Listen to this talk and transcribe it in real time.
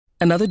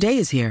Another day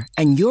is here,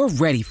 and you're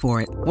ready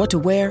for it. What to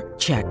wear?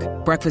 Check.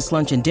 Breakfast,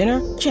 lunch, and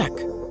dinner? Check.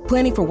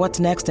 Planning for what's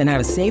next and how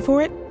to save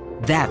for it?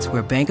 That's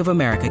where Bank of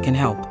America can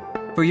help.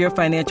 For your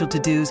financial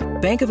to-dos,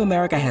 Bank of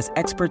America has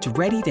experts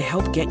ready to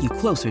help get you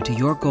closer to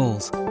your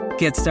goals.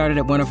 Get started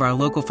at one of our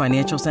local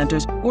financial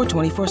centers or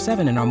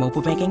 24/7 in our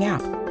mobile banking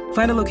app.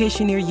 Find a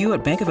location near you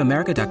at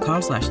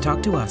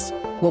bankofamerica.com/talktous.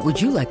 What would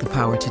you like the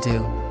power to do?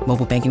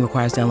 Mobile banking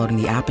requires downloading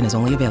the app and is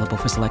only available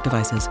for select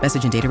devices.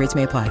 Message and data rates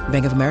may apply.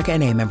 Bank of America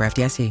N.A., member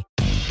FDIC.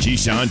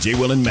 Keyshawn, J.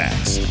 Will, and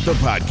Max, the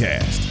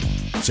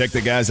podcast. Check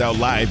the guys out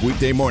live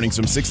weekday mornings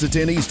from 6 to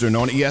 10 Eastern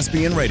on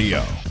ESPN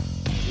Radio.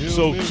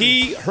 So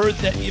Key heard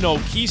that,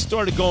 Key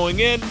started going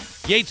in.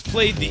 Yates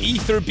played the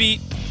ether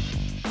beat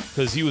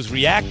because he was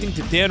reacting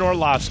to Dan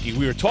Orlovsky.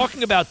 We were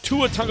talking about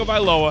Tua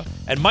Tagovailoa,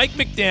 and Mike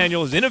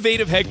McDaniel, his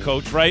innovative head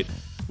coach, right,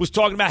 was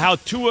talking about how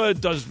Tua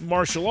does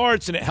martial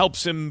arts and it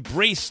helps him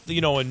brace,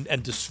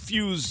 and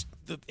diffuse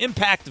the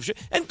impact of shit.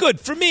 And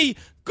good for me,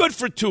 good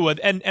for Tua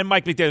and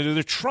Mike McDaniel.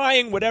 They're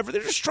trying whatever.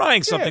 They're just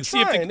trying something. Yeah, see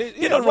if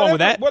nothing wrong with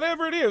that.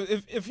 Whatever it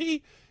is. If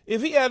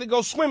he had to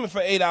go swimming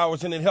for 8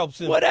 hours and it helps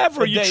him.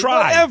 Whatever, you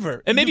try.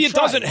 Whatever. And maybe it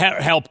doesn't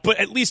help, but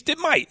at least it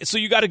might. So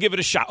you got to give it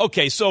a shot.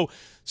 Okay, so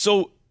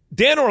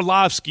Dan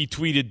Orlovsky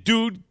tweeted,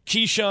 dude,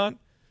 Keyshawn,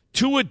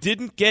 Tua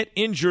didn't get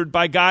injured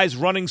by guys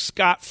running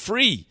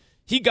scot-free.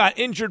 He got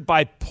injured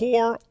by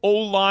poor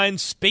O-line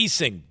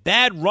spacing,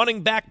 bad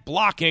running back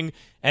blocking,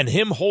 and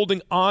him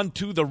holding on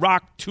to the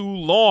rock too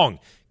long.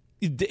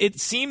 It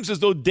seems as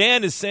though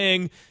Dan is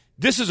saying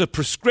this is a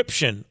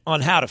prescription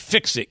on how to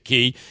fix it,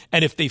 Key.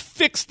 And if they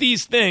fix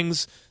these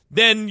things,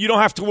 then you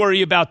don't have to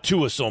worry about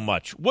Tua so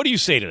much. What do you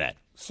say to that?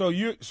 So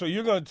you're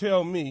going to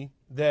tell me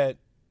that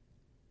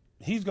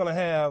he's going to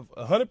have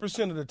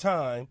 100% of the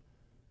time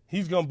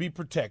he's going to be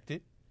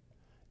protected,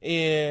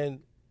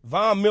 and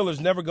Von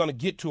Miller's never going to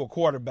get to a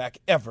quarterback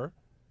ever.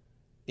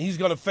 He's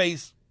going to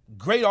face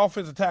great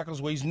offensive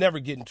tackles where he's never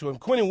getting to him.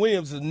 Quentin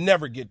Williams is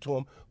never get to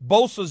him.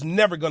 Bosa's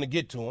never going to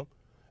get to him.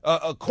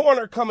 A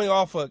corner coming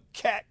off a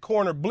cat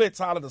corner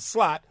blitz out of the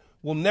slot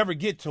will never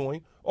get to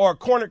him, or a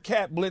corner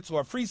cat blitz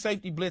or a free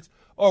safety blitz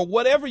or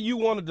whatever you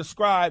want to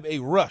describe a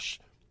rush.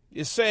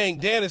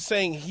 Dan is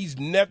saying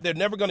they're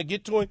never going to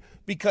get to him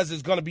because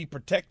it's going to be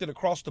protected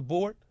across the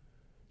board.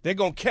 They're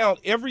going to count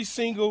every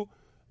single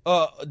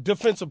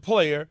defensive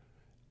player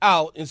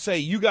out and say,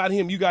 you got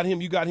him, you got him,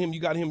 you got him, you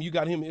got him, you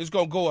got him. It's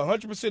going to go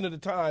 100% of the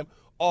time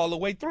all the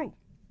way through.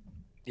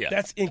 Yeah.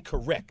 That's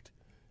incorrect.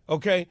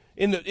 Okay?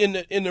 And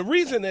the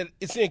reason that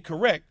it's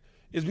incorrect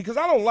is because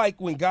I don't like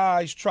when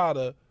guys try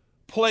to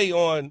play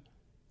on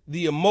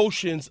the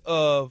emotions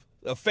of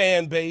a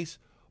fan base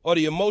or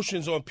the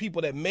emotions on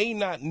people that may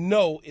not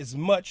know as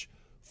much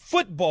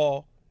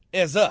football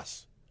as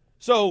us.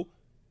 So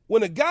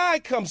when a guy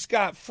comes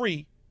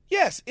scot-free,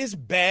 yes, it's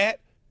bad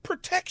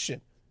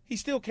protection. He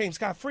still came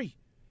scot-free.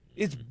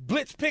 It's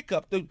blitz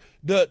pickup.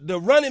 The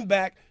running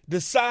back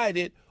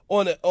decided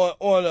on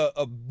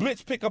a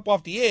blitz pickup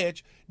off the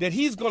edge that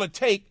he's going to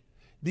take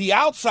the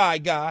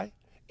outside guy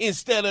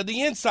instead of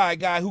the inside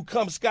guy who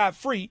comes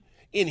scot-free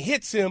and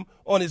hits him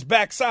on his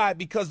backside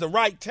because the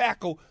right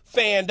tackle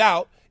fanned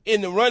out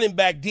and the running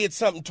back did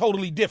something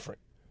totally different.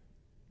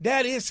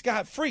 That is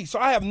scot-free. So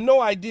I have no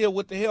idea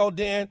what the hell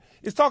Dan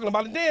is talking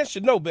about. And Dan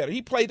should know better.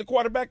 He played the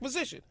quarterback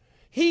position.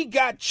 He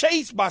got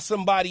chased by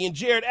somebody in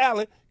Jared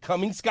Allen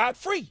coming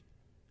scot-free.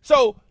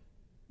 So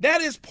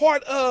that is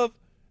part of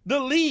the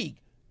league.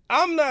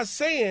 I'm not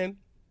saying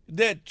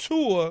that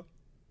Tua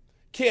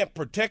can't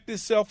protect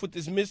himself with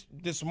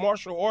this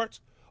martial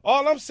arts.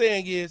 All I'm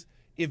saying is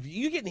if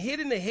you're getting hit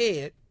in the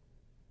head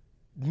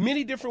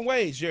many different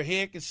ways, your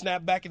head can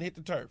snap back and hit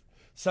the turf.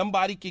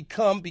 Somebody can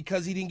come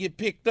because he didn't get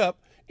picked up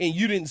and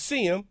you didn't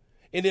see him,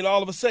 and then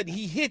all of a sudden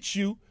he hits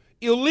you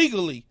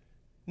illegally.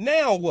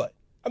 Now what?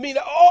 I mean,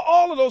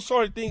 all of those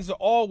sort of things are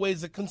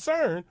always a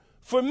concern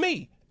for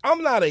me.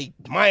 I'm not a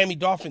Miami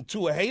Dolphin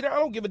Tua hater. I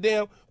don't give a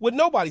damn what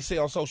nobody say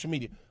on social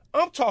media.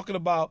 I'm talking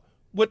about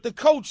what the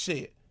coach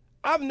said.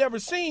 I've never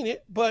seen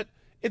it, but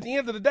at the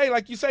end of the day,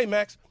 like you say,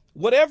 Max,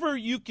 whatever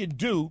you can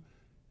do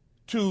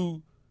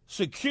to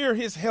secure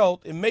his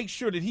health and make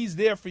sure that he's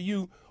there for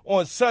you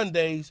on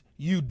Sundays,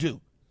 you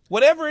do.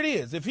 Whatever it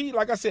is. If he,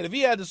 like I said, if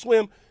he had to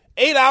swim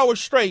 8 hours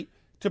straight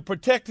to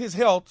protect his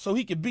health so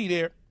he could be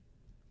there,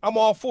 I'm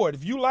all for it.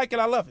 If you like it,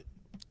 I love it.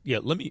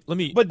 Yeah, let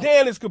me. But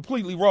Dan is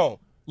completely wrong.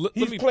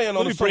 He's playing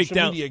on a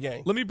social media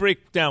game. Let me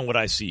break down what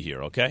I see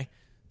here, okay?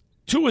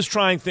 Tua's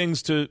trying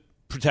things to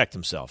protect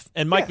himself,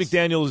 and Mike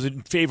McDaniel is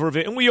in favor of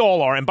it, and we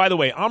all are. And by the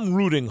way, I'm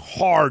rooting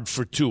hard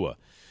for Tua.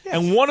 Yes.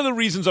 And one of the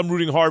reasons I'm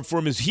rooting hard for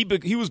him is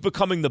he was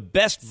becoming the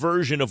best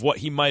version of what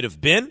he might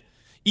have been.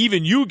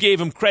 Even you gave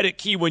him credit,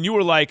 Key, when you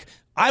were like,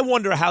 I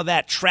wonder how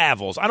that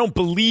travels. I don't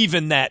believe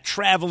in that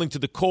traveling to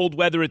the cold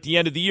weather at the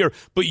end of the year.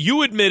 But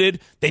you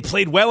admitted they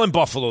played well in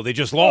Buffalo. They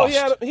just lost.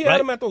 He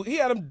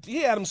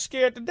had him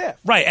scared to death.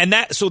 Right, and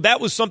that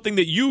was something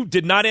that you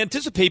did not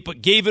anticipate,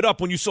 but gave it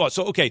up when you saw it.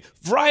 So, okay,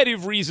 variety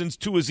of reasons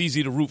Tua is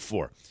easy to root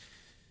for.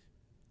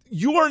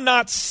 You are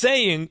not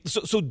saying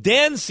so.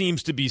 Dan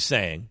seems to be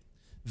saying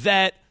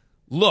that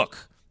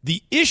look,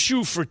 the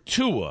issue for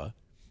Tua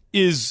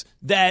is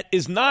that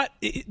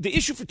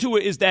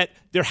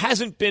there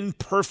hasn't been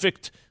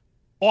perfect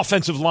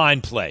offensive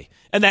line play.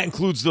 And that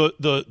includes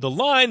the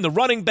line, the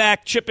running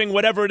back, chipping,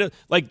 whatever it is,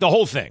 like the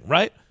whole thing,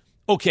 right?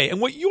 Okay, and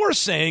what you're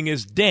saying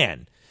is,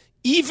 Dan,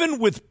 even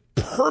with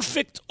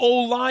perfect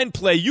O-line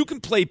play, you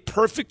can play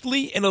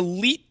perfectly. An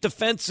elite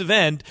defensive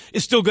end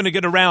is still going to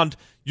get around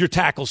your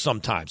tackle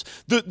sometimes.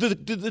 The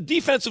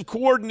defensive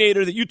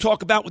coordinator that you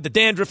talk about with the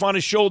dandruff on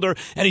his shoulder,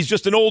 and he's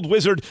just an old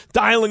wizard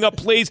dialing up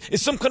plays,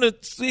 he's going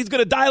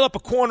to dial up a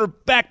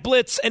cornerback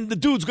blitz, and the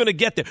dude's going to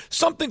get there.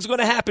 Something's going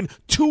to happen.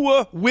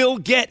 Tua will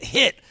get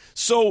hit.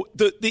 So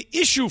the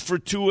issue for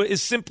Tua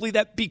is simply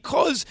that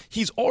because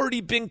he's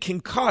already been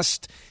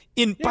concussed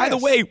by the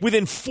way,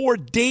 within 4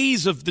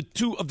 days of the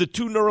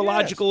two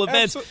neurological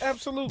events,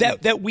 absolutely.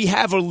 That we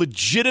have a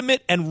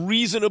legitimate and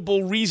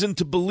reasonable reason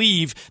to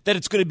believe that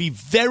it's going to be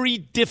very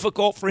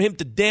difficult for him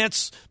to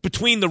dance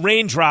between the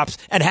raindrops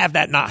and have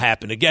that not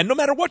happen again, no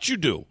matter what you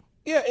do.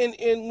 Yeah,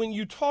 and when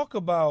you talk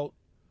about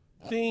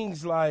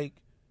things like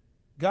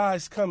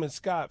guys coming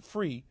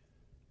scot-free,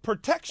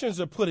 protections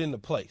are put into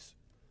place.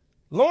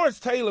 Lawrence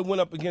Taylor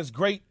went up against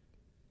great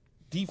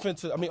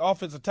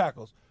offensive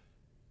tackles.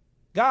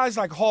 Guys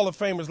like Hall of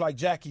Famers like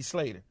Jackie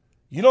Slater.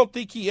 You don't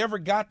think he ever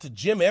got to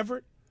Jim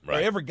Everett or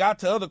ever got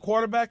to other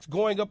quarterbacks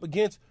going up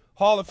against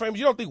Hall of Famers?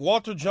 You don't think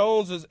Walter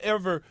Jones has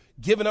ever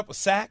given up a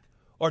sack,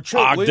 or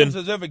Trent Williams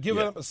has ever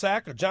given up a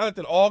sack, or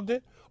Jonathan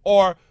Ogden,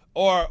 or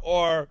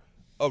a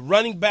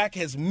running back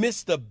has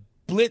missed a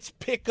blitz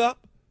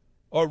pickup,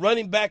 or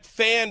running back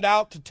fanned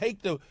out to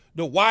take the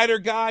wider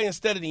guy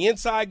instead of the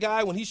inside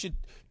guy when he should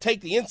take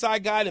the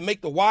inside guy to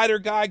make the wider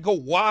guy go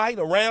wide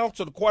around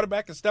so the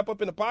quarterback can step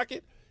up in the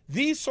pocket?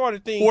 These sort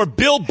of things. Or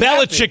Bill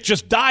Belichick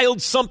just dialed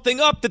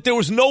something up that there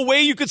was no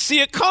way you could see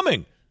it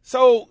coming.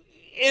 So,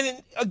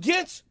 and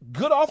against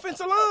good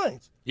offensive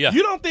lines. Yeah.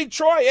 You don't think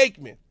Troy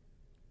Aikman,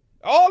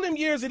 all them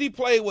years that he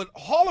played with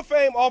Hall of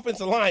Fame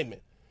offensive linemen,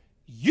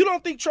 you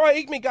don't think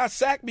Troy Aikman got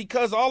sacked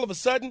because all of a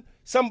sudden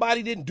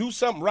somebody didn't do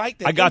something right?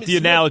 I got the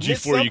analogy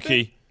for you,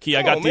 Key.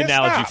 I got the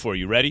analogy for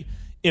you. Ready?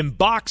 In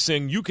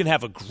boxing, you can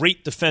have a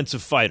great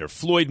defensive fighter,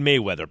 Floyd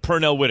Mayweather,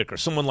 Pernell Whitaker,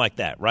 someone like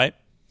that, right?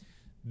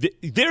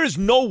 There is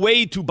no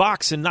way to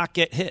box and not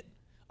get hit.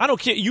 I don't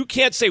care. You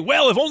can't say,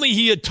 well, if only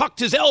he had tucked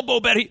his elbow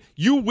better.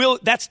 You will.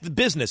 That's the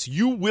business.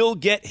 You will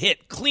get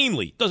hit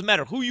cleanly. Doesn't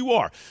matter who you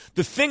are.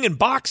 The thing in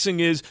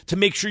boxing is to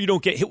make sure you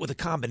don't get hit with a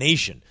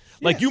combination.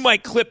 Like you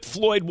might clip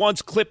Floyd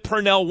once, clip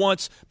Pernell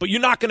once, but you're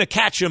not going to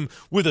catch him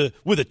with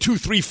a 2,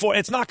 3, 4.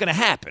 It's not going to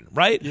happen,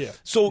 right? Yeah.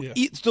 So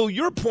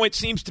your point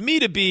seems to me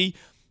to be,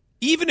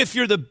 even if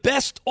you're the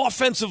best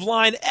offensive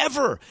line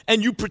ever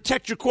and you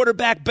protect your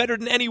quarterback better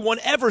than anyone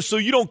ever so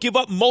you don't give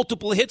up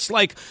multiple hits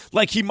like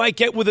he might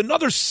get with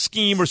another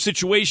scheme or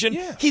situation,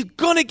 he's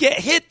going to get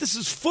hit. This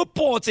is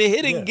football. It's a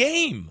hitting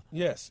game.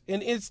 Yes,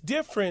 and it's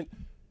different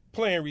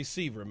playing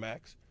receiver,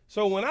 Max.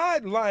 So when I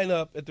line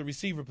up at the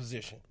receiver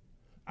position,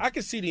 I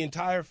can see the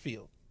entire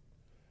field.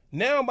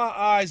 Now my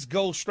eyes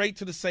go straight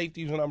to the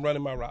safeties when I'm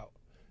running my route.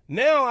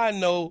 Now I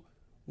know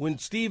when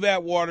Steve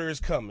Atwater is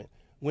coming,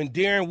 when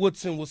Darren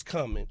Woodson was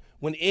coming,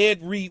 when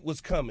Ed Reed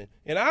was coming,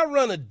 and I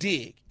run a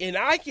dig, and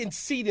I can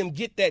see them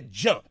get that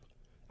jump.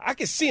 I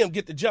can see them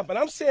get the jump, and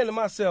I'm saying to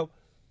myself,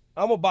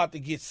 I'm about to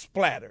get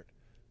splattered.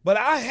 But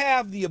I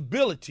have the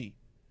ability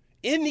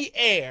in the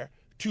air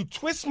to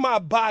twist my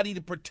body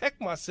to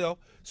protect myself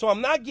so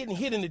I'm not getting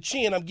hit in the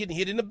chin, I'm getting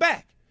hit in the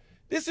back.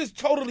 This is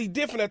totally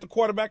different at the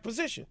quarterback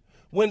position.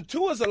 When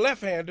Tua's a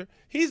left-hander,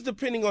 he's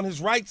depending on his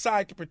right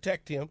side to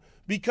protect him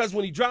because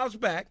when he drops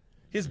back,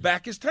 his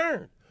back is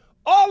turned.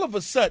 All of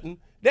a sudden,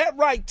 that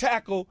right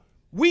tackle,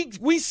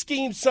 we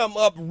schemed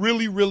something up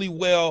really, really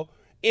well,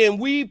 and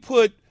we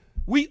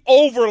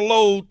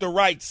overload the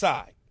right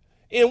side.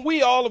 And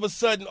we all of a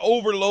sudden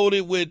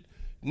overloaded with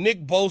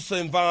Nick Bosa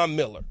and Von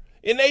Miller.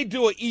 And they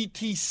do an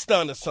E.T.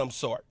 stun of some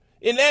sort.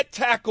 And that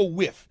tackle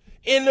whiff.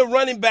 And the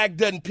running back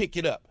doesn't pick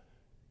it up.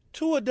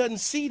 Tua doesn't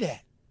see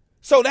that.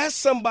 So that's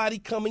somebody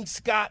coming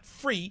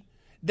scot-free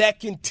that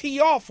can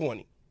tee off on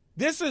him.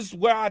 This is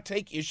where I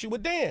take issue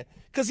with Dan.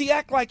 Because he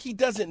act like he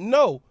doesn't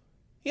know.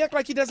 He act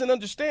like he doesn't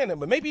understand it.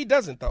 But maybe he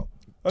doesn't, though.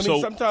 I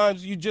mean,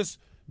 sometimes you just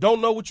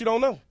don't know what you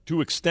don't know.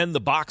 To extend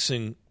the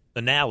boxing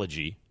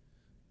analogy,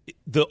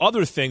 the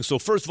other thing, so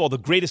first of all, the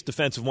greatest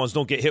defensive ones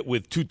don't get hit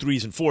with 2,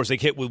 3s, and 4s. They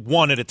get hit with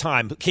 1 at a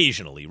time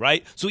occasionally,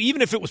 right? So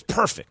even if it was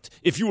perfect,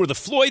 if you were the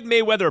Floyd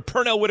Mayweather or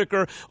Pernell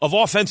Whitaker of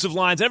offensive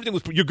lines, everything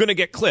was, you're going to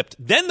get clipped.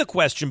 Then the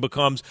question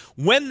becomes,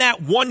 when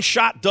that one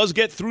shot does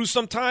get through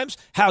sometimes,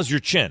 how's your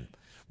chin,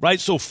 right?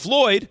 So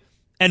Floyd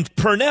and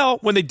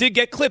Pernell, when they did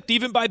get clipped,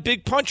 even by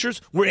big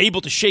punchers, were able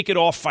to shake it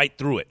off, fight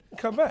through it.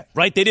 Come back.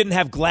 Right? They didn't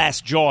have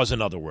glass jaws,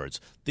 in other words.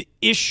 The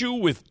issue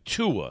with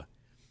Tua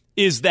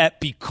is that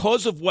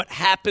because of what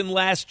happened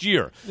last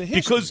year,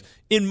 because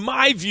in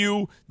my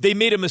view, they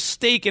made a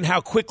mistake in how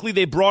quickly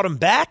they brought him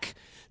back,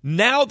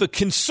 Now the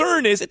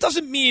concern is, it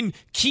doesn't mean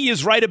Key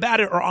is right about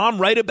it or I'm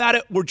right about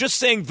it. We're just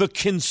saying the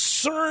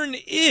concern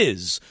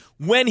is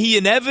when he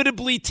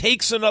inevitably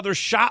takes another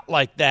shot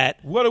like that.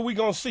 What are we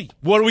going to see?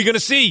 What are we going to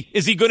see?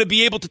 Is he going to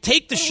be able to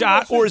take the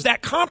shot, or is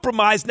that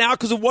compromised now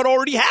because of what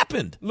already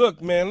happened?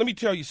 Look, man, let me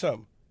tell you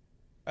something.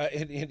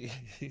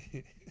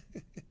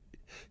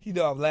 You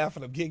know I'm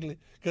laughing, I'm giggling,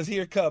 because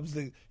here it comes.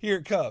 You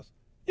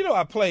know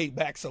I played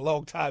backs a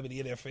long time in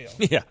the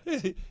NFL. Yeah.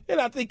 And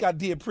I think I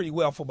did pretty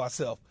well for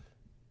myself.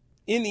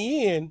 In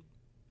the end,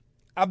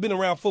 I've been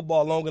around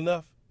football long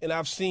enough, and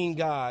I've seen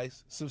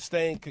guys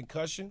sustain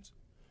concussions,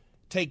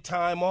 take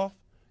time off,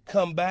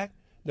 come back.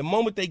 The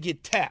moment they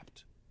get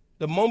tapped,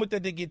 it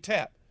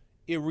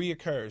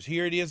reoccurs.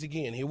 Here it is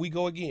again. Here we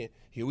go again.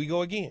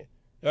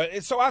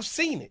 And so I've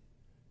seen it.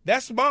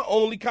 That's my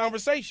only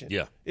conversation.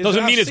 Yeah.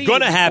 Doesn't mean it's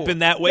going to happen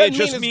that way. It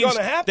just means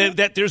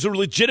that there's a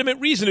legitimate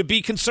reason to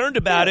be concerned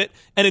about it.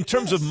 And in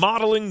terms of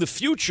modeling the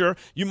future,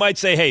 you might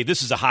say, hey,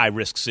 this is a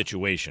high-risk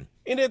situation,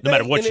 no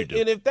matter what you do.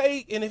 And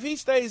if he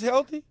stays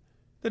healthy,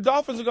 the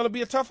Dolphins are going to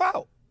be a tough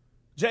out.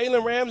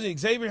 Jalen Ramsey,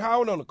 Xavier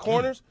Howard on the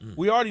corners.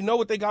 We already know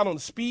what they got on the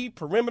speed,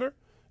 perimeter.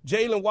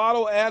 Jalen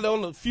Waddle add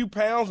on a few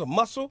pounds of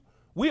muscle.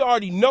 We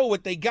already know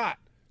what they got.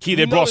 Key,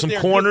 they brought some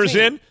corners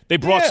in. They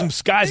brought some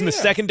guys in the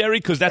secondary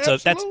because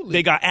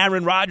they got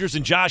Aaron Rodgers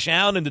and Josh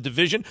Allen in the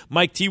division.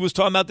 Mike T was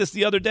talking about this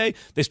the other day.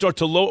 They start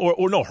to load,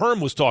 Herm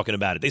was talking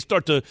about it. They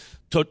start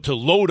to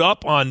load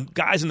up on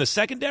guys in the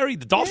secondary.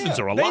 The Dolphins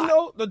are a lot. They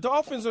know the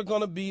Dolphins are going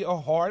to be a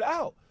hard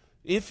out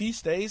if he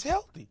stays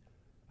healthy.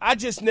 I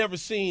just never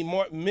seen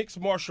mixed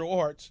martial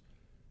arts.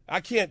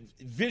 I can't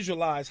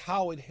visualize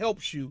how it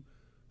helps you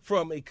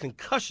from a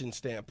concussion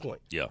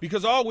standpoint. Yeah.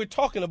 Because all we're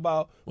talking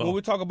about when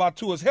we talk about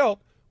Tua's health,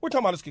 we're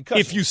talking about his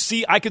concussion.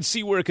 I could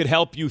see where it could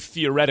help you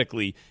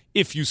theoretically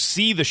if you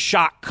see the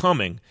shot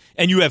coming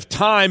and you have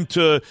time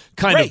to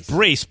kind of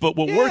brace. But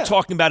what we're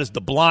talking about is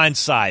the blind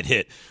side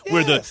hit,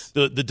 where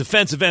the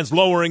defensive end's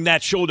lowering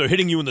that shoulder,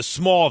 hitting you in the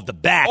small of the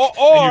back, and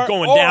you're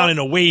going down in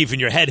a wave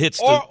and your head hits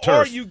the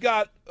turf.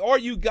 Or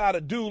you got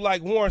a dude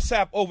like Warren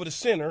Sapp over the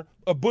center,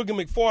 or Boogie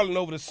McFarland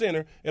over the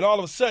center, and all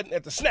of a sudden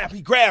at the snap he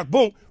grabs,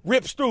 boom,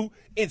 rips through,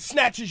 and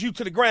snatches you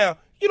to the ground.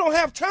 You don't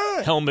have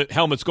time.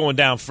 Helmet's going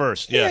down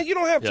first. Yeah, you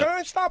don't have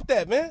time. Stop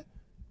that, man.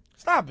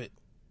 Stop it.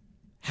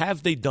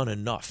 Have they done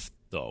enough,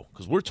 though?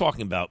 Because we're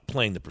talking about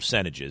playing the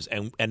percentages,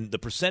 and the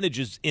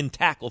percentages in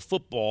tackle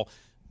football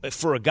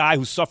for a guy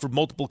who suffered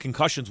multiple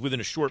concussions within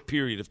a short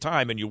period of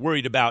time, and you're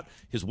worried about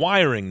his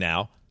wiring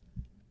now.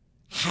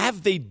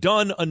 Have they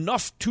done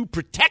enough to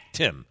protect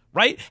him?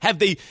 Right? Have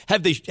they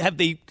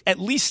at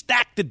least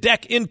stacked the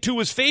deck into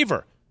his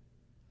favor?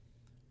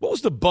 What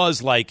was the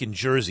buzz like in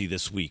Jersey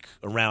this week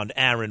around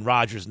Aaron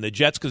Rodgers and the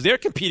Jets? Because they're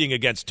competing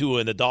against Tua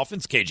and the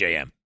Dolphins.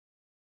 KJM.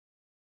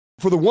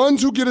 For the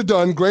ones who get it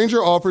done,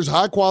 Grainger offers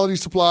high-quality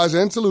supplies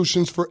and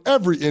solutions for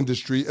every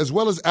industry, as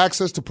well as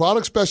access to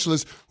product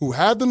specialists who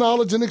have the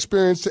knowledge and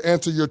experience to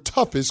answer your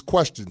toughest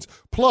questions.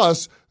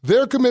 Plus,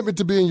 their commitment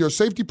to being your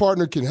safety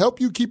partner can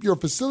help you keep your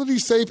facility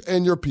safe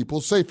and your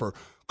people safer.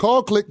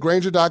 Call, click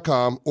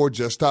Grainger.com, or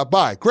just stop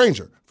by.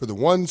 Grainger, for the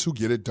ones who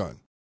get it done.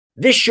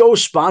 This show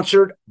is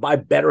sponsored by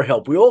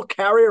BetterHelp. We all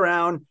carry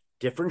around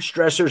different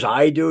stressors.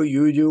 I do,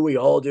 you do, we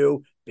all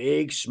do,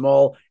 big,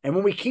 small. And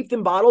when we keep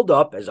them bottled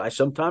up, as I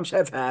sometimes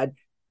have had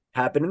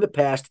happen in the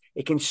past,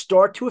 it can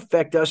start to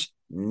affect us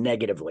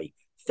negatively.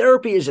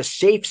 Therapy is a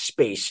safe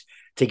space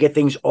to get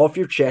things off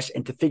your chest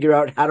and to figure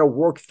out how to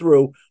work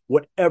through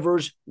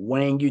whatever's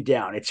weighing you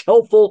down. It's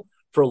helpful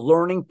for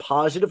learning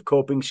positive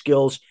coping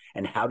skills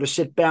and how to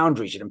set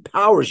boundaries. It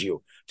empowers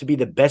you to be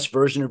the best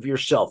version of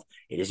yourself.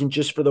 It isn't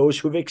just for those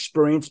who have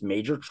experienced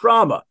major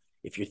trauma.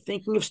 If you're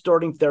thinking of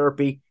starting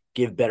therapy,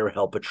 give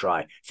BetterHelp a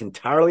try. It's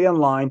entirely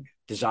online,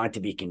 designed to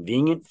be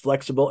convenient,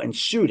 flexible, and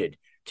suited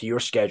to your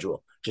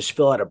schedule. Just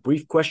fill out a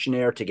brief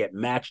questionnaire to get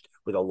matched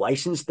with a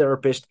licensed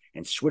therapist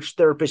and switch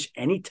therapists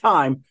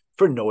anytime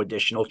for no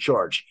additional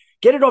charge.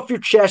 Get it off your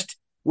chest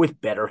with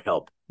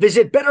BetterHelp.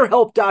 Visit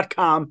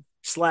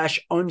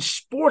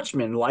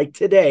BetterHelp.com/unsportsmanlike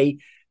today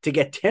to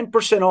get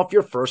 10% off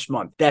your first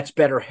month. That's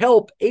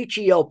BetterHelp,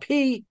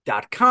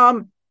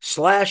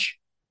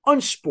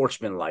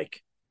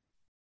 HELP.com/unsportsmanlike.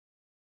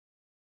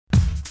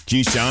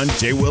 Keyshawn,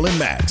 J. Will, and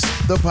Max,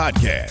 the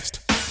podcast.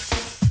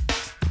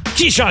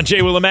 Keyshawn,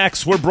 J. Will, and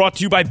Max, we're brought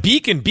to you by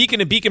Beacon. Beacon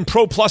and Beacon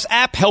Pro Plus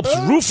app helps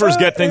roofers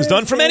get things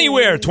done from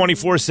anywhere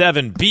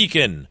 24/7.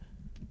 Beacon,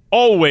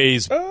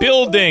 always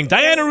building.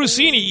 Diana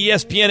Russini,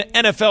 ESPN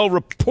NFL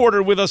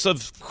reporter with us,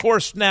 of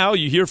course, now.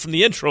 You hear from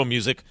the intro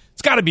music.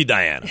 It's got to be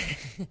Diana.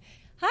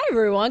 Hi,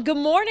 everyone. Good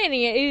morning.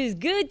 It is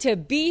good to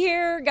be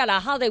here. Got a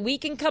holiday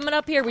weekend coming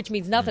up here, which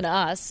means nothing to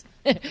us.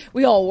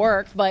 We all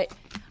work, but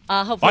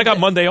hopefully. I got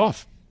Monday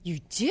off. You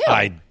do?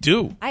 I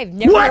do. I've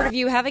never heard of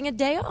you having a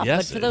day off.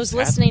 Yes, but for those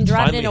listening,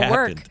 driving into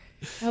work, happened.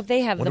 I hope they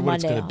have the Monday off. What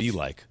it's going to be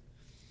like.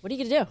 What are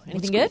you going to do?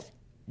 Anything good?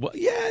 Well,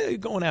 yeah,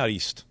 going out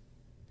east.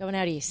 Going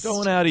out east.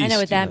 Going out east. I know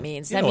what that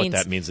means. That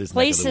means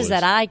places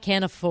that I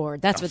can't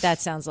afford. That's what that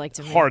sounds like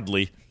to me.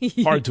 Hardly.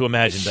 Hard to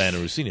imagine Diana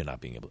Russini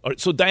not being able to. All right,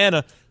 so,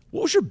 Diana,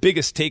 What was your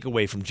biggest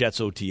takeaway from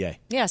Jets OTA?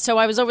 Yeah, so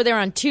I was over there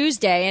on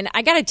Tuesday, and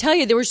I got to tell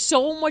you, there was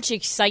so much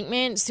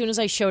excitement as soon as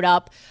I showed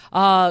up.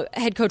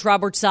 Head coach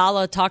Robert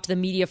Saleh talked to the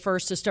media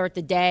first to start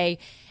the day,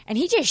 and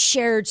he just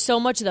shared so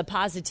much of the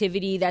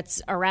positivity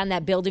that's around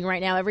that building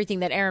right now, everything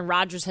that Aaron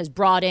Rodgers has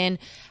brought in,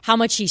 how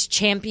much he's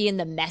championed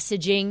the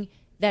messaging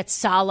that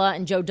Saleh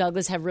and Joe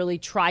Douglas have really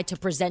tried to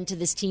present to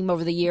this team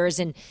over the years.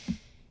 And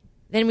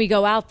then we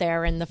go out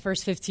there, and the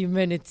first 15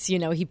 minutes,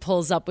 he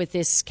pulls up with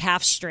this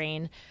calf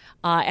strain.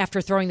 After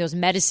throwing those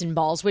medicine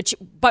balls,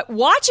 but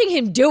watching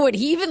him do it,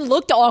 he even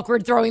looked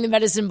awkward throwing the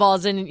medicine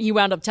balls, and he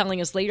wound up telling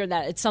us later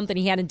that it's something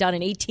he hadn't done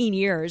in 18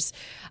 years.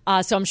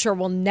 So I'm sure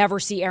we'll never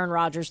see Aaron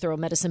Rodgers throw a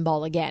medicine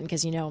ball again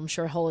because, I'm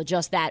sure he'll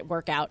adjust that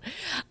workout.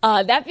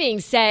 That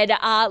being said,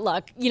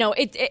 look,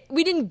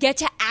 we didn't get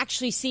to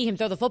actually see him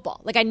throw the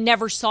football. Like, I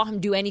never saw him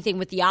do anything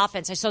with the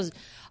offense. I saw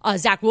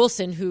Zach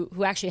Wilson,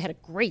 who actually had a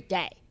great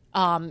day.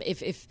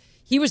 If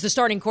he was the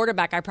starting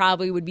quarterback, I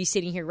probably would be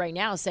sitting here right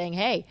now saying,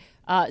 hey,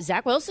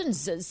 Zach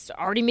Wilson's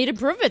already made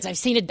improvements. I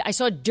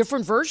saw a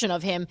different version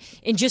of him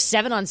in just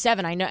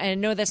 7-on-7. I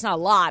know that's not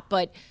a lot,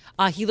 but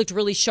he looked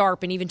really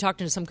sharp. And even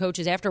talking to some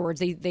coaches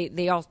afterwards,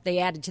 they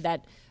added to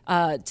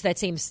that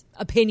same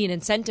opinion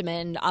and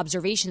sentiment and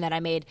observation that I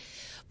made.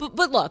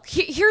 But look,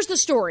 here's the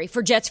story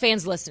for Jets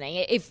fans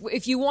listening.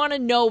 If you want to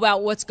know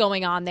about what's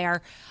going on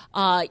there,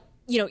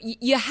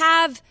 you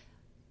have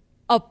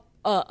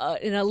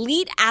an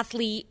elite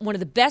athlete, one of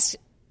the best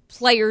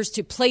players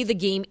to play the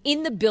game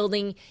in the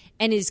building,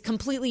 and is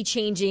completely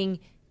changing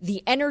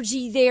the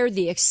energy there,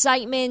 the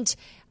excitement,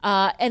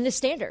 and the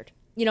standard.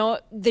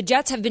 The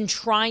Jets have been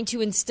trying to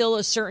instill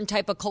a certain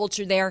type of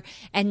culture there,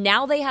 and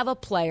now they have a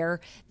player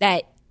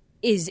that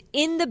is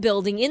in the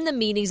building, in the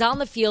meetings, on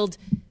the field,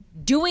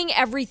 doing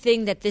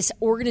everything that this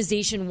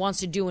organization wants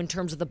to do in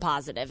terms of the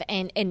positive,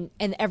 and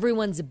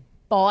everyone's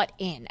bought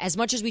in. As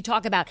much as we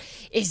talk about,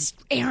 is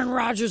Aaron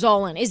Rodgers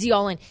all in? Is he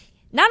all in?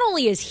 Not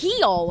only is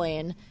he all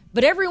in,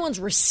 but everyone's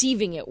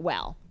receiving it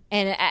well.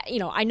 And,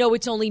 I know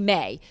it's only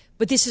May,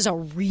 but this is a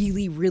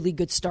really, really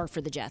good start for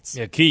the Jets.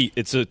 Yeah, Key,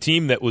 it's a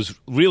team that was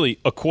really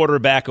a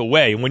quarterback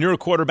away. And when you're a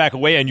quarterback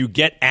away and you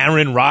get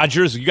Aaron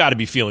Rodgers, you got to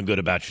be feeling good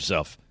about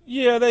yourself.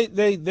 Yeah,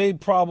 they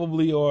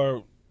probably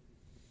are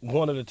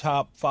one of the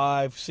top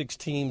 5-6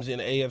 teams in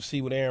the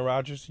AFC with Aaron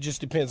Rodgers. It just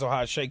depends on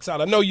how it shakes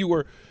out. I know you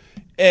were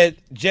at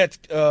Jets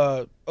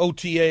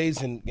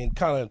OTAs and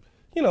kind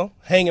of,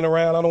 hanging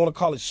around. I don't want to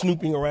call it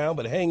snooping around,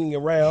 but hanging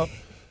around.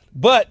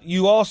 But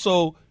you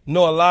also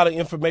know a lot of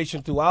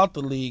information throughout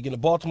the league, and the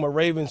Baltimore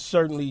Ravens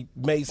certainly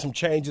made some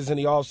changes in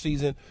the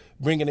offseason,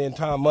 bringing in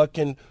Tom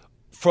Munkin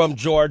from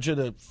Georgia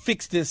to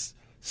fix this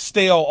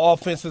stale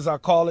offense, as I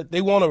call it.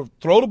 They want to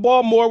throw the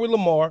ball more with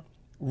Lamar,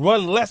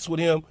 run less with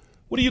him.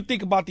 What do you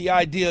think about the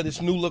idea of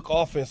this new-look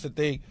offense that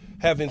they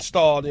have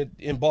installed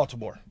in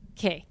Baltimore?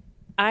 Okay,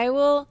 I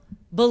will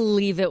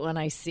believe it when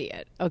I see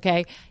it,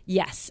 okay?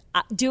 Yes.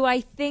 Do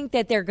I think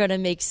that they're going to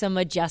make some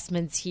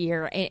adjustments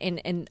here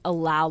and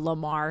allow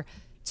Lamar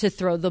to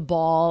throw the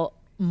ball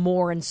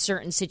more in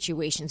certain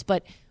situations?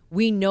 But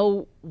we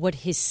know what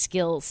his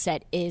skill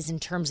set is in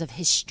terms of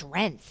his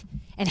strength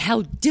and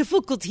how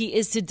difficult he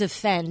is to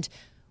defend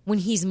when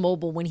he's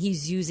mobile, when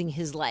he's using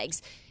his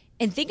legs.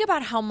 And think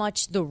about how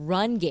much the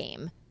run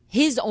game,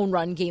 his own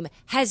run game,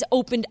 has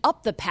opened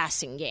up the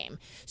passing game.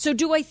 So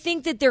do I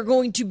think that they're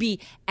going to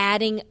be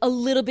adding a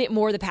little bit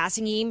more of the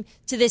passing game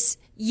to this?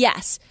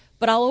 Yes.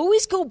 But I'll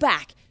always go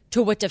back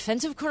to what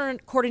defensive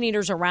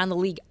coordinators around the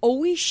league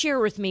always share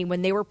with me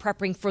when they were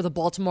prepping for the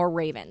Baltimore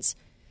Ravens.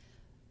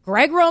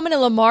 Greg Roman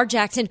and Lamar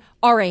Jackson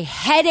are a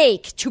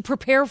headache to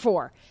prepare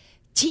for.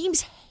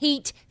 Teams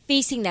hate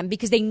facing them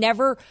because they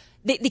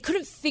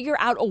couldn't figure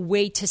out a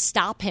way to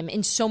stop him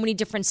in so many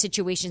different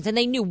situations. And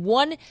they knew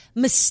one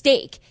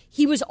mistake,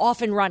 he was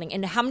off and running.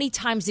 And how many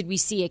times did we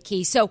see it,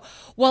 Key? So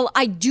while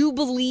I do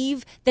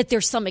believe that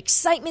there's some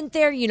excitement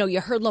there, you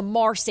heard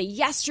Lamar say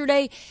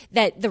yesterday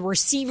that the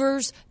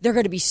receivers, they're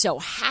going to be so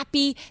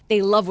happy.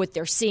 They love what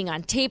they're seeing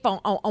on tape,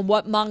 on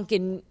what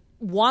Monken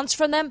wants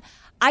from them.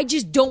 I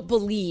just don't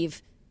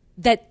believe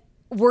that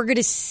we're going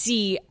to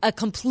see a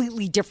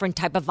completely different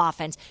type of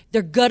offense.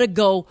 They're going to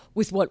go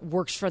with what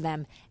works for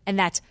them, and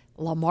that's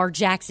Lamar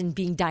Jackson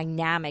being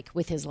dynamic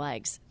with his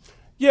legs.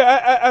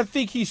 Yeah, I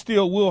think he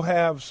still will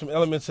have some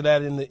elements of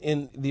that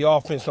in the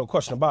offense, no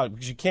question about it,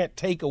 because you can't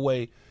take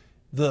away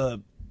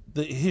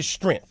his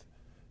strength.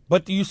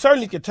 But you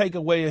certainly could take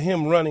away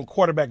him running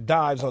quarterback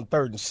dives on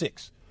 3rd and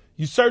 6.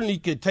 You certainly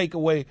could take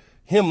away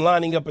him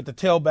lining up at the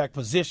tailback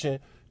position,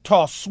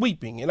 toss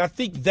sweeping. And I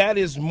think that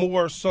is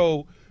more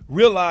so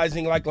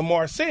realizing, like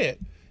Lamar said,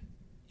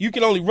 you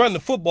can only run the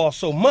football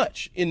so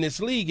much in this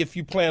league if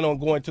you plan on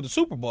going to the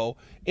Super Bowl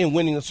and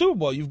winning the Super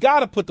Bowl. You've got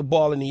to put the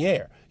ball in the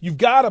air. You've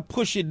got to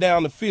push it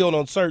down the field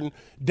on certain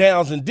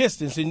downs and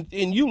distance. And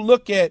you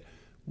look at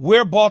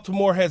where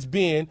Baltimore has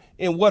been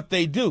and what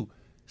they do.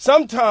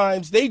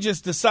 Sometimes they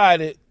just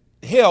decided,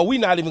 hell, we're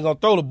not even going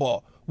to throw the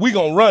ball. We're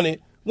going to run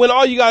it. When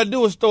all you got to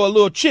do is throw a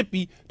little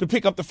chippy to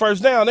pick up the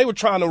first down. They were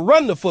trying to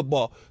run the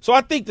football. So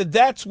I think that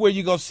that's where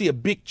you're going to see a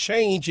big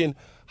change in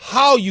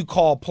how you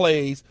call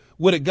plays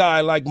with a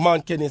guy like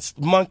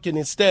Monken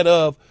instead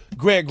of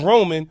Greg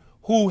Roman,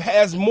 who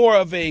has more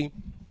of a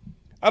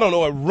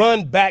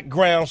run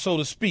background, so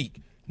to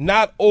speak,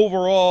 not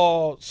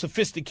overall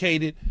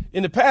sophisticated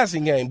in the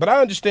passing game. But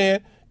I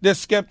understand there's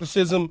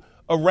skepticism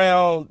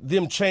around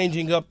them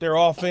changing up their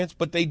offense,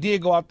 but they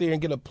did go out there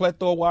and get a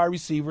plethora of wide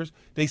receivers.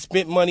 They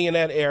spent money in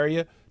that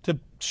area to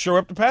shore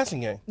up the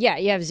passing game. Yeah,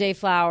 you have Zay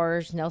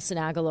Flowers, Nelson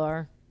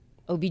Aguilar,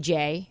 OBJ,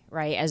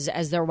 right,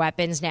 as their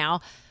weapons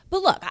now.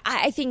 But look,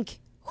 I think,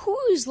 who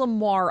is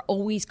Lamar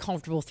always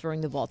comfortable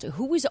throwing the ball to?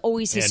 Who is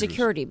always his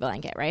security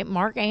blanket, right?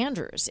 Mark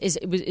Andrews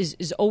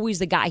is always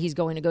the guy he's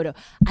going to go to.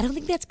 I don't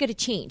think that's going to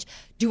change.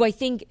 Do I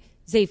think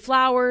Zay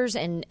Flowers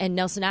and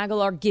Nelson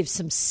Aguilar give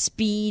some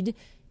speed?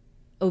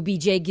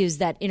 OBJ gives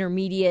that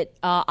intermediate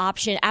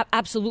option?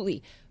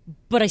 Absolutely.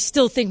 But I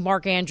still think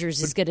Mark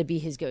Andrews is going to be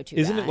his go-to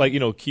Isn't guy. it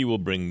like, Key will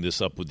bring this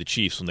up with the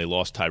Chiefs when they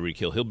lost Tyreek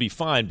Hill. He'll be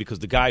fine because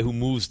the guy who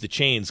moves the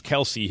chains,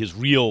 Kelsey, his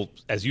real,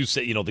 as you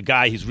say, the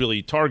guy he's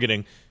really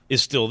targeting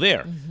is still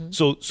there.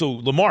 Mm-hmm. So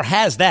Lamar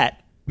has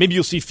that. Maybe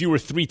you'll see fewer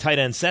 3 tight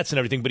end sets and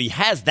everything, but he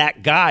has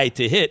that guy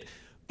to hit.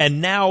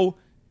 And now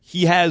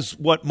he has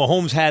what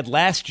Mahomes had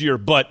last year,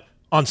 but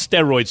on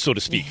steroids, so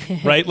to speak,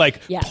 right?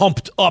 Like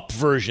pumped up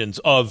versions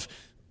of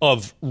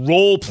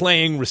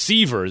role-playing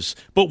receivers,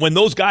 but when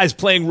those guys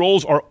playing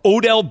roles are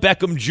Odell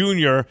Beckham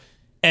Jr.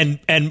 and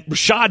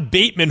Rashad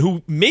Bateman,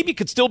 who maybe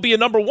could still be a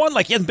number 1,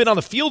 like he hasn't been on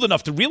the field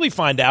enough to really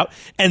find out,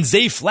 and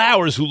Zay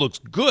Flowers, who looks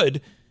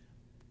good,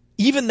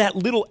 even that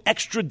little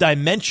extra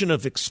dimension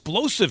of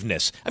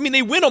explosiveness. I mean,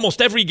 they win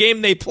almost every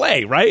game they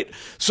play, right?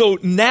 So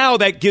now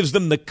that gives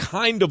them the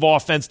kind of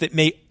offense that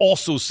may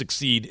also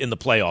succeed in the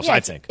playoffs, I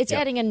think. It's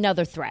adding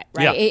another threat,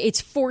 right? Yeah. It's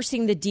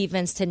forcing the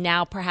defense to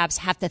now perhaps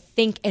have to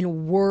think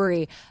and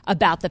worry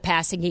about the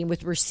passing game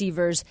with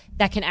receivers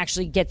that can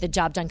actually get the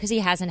job done because he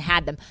hasn't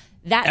had them.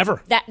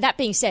 That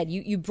being said,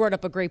 you brought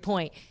up a great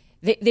point.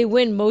 They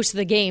win most of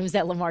the games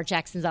that Lamar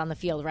Jackson's on the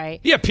field, right?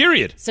 Yeah,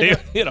 period.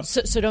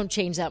 So don't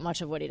change that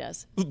much of what he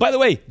does. By the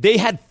way, they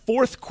had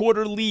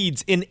fourth-quarter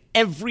leads in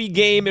every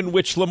game in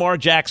which Lamar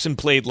Jackson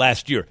played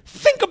last year.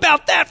 Think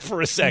about that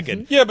for a second.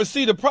 Mm-hmm. Yeah, but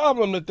see, the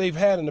problem that they've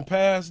had in the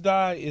past,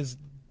 Di, is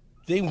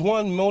they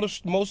won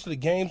most of the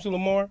games with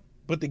Lamar,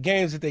 but the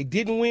games that they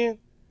didn't win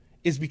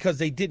is because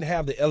they didn't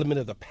have the element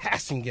of the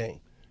passing game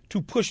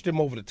to push them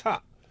over the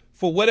top.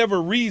 For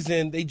whatever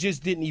reason, they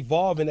just didn't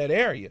evolve in that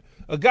area.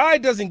 A guy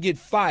doesn't get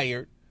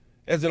fired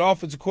as an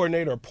offensive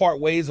coordinator or part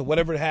ways or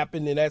whatever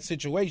happened in that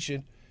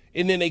situation,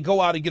 and then they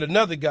go out and get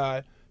another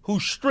guy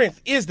whose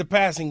strength is the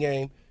passing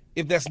game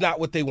if that's not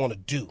what they want to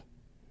do.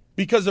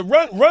 Because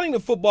running the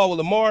football with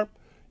Lamar,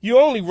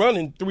 you're only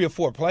running 3 or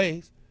 4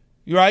 plays,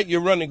 right?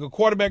 You're running a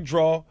quarterback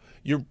draw.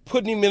 You're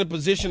putting him in a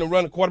position to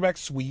run a quarterback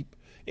sweep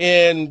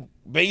and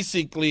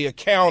basically a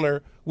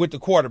counter with the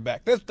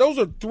quarterback. Those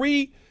are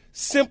 3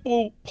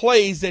 simple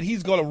plays that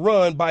he's going to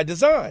run by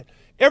design.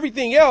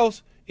 Everything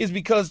else is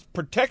because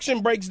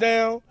protection breaks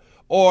down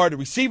or the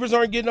receivers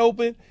aren't getting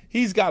open.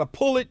 He's got to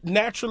pull it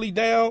naturally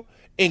down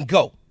and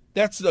go.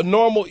 That's the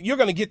normal. You're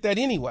going to get that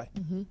anyway.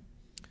 Mm-hmm.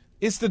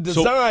 It's the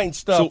design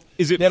stuff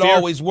that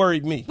always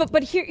worried me.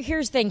 But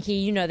here's the thing, Key.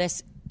 You know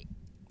this.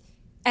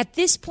 At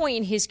this point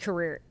in his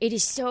career,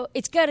 it's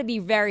got to be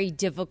very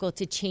difficult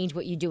to change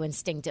what you do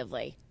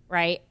instinctively,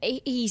 right?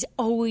 He's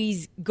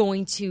always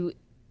going to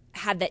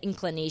have that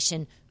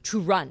inclination to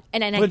run.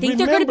 And I think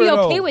they're going to be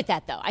okay with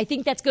that, though. I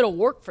think that's going to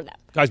work for them.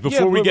 Guys,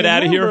 before we get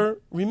out of here.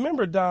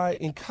 Remember, Di,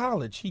 in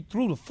college, he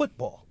threw the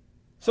football.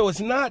 So it's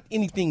not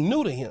anything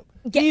new to him.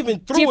 He even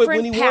threw it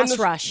when he pass won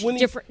rush.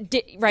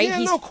 Right? Yeah,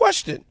 no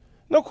question.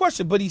 No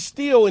question. But he's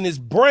still, in his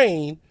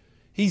brain,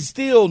 he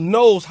still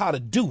knows how to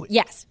do it.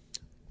 Yes.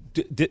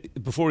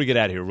 Before we get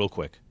out of here, real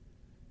quick.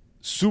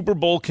 Super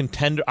Bowl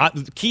contender.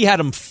 Key had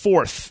him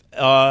 4th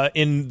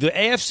in the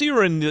AFC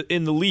or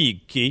in the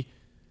league, Key?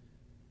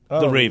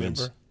 The Ravens.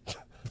 Remember.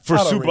 For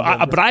Super Bowl.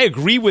 But I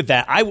agree with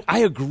that. I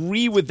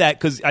agree with that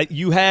because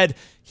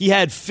he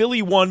had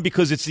Philly 1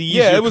 because it's the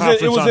easier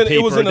conference on paper.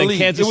 It was in the league.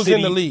 Kansas it was City,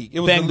 in the league. It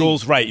was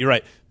Bengals, right, you're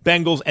right.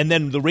 Bengals, and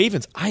then the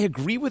Ravens. I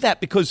agree with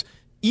that because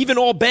even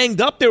all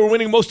banged up, they were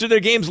winning most of their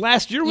games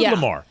last year with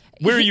Lamar.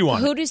 Where are you on?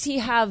 Who does he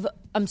have?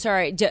 I'm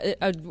sorry.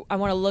 I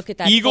want to look at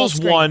that. Eagles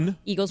 1.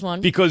 Eagles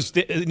 1. Because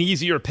an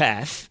easier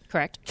path.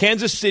 Correct.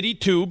 Kansas City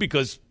 2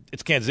 because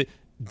it's Kansas City.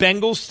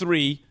 Bengals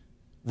 3.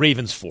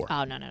 Ravens 4.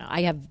 Oh, no.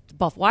 I have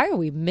Why are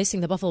we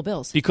missing the Buffalo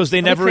Bills? Because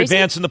they never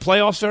advance in the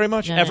playoffs very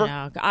much, ever?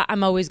 No.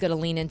 I'm always going to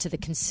lean into the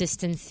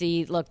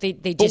consistency. Look, they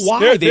just...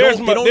 But why? There's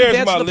my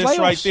list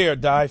right there,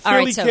 Di.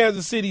 Philly,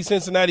 Kansas City,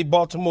 Cincinnati,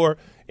 Baltimore,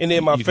 and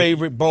then my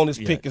favorite bonus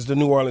pick is the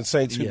New Orleans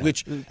Saints,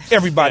 which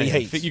everybody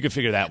hates. You can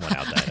figure that one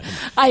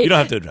out. You don't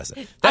have to address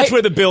it. That's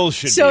where the Bills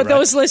should be, So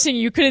those listening,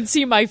 you couldn't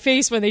see my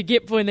face when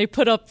they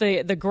put up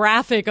the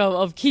graphic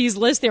of Key's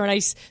list there, and I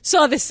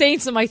saw the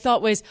Saints, and my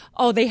thought was,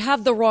 oh, they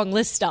have the wrong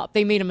list up.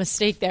 They made a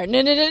mistake there.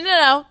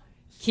 No.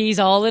 Key's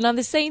all in on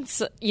the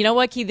Saints. You know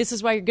what, Key? This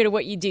is why you're good at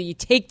what you do. You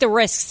take the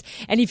risks.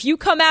 And if you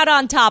come out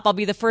on top, I'll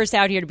be the first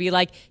out here to be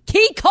like,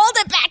 Key called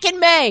it back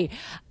in May.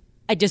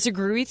 I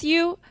disagree with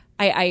you.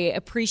 I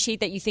appreciate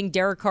that you think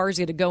Derek Carr is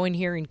going to go in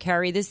here and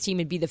carry this team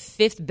and be the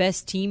 5th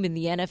best team in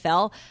the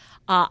NFL.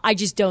 I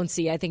just don't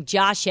see it. I think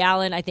Josh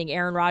Allen, I think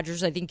Aaron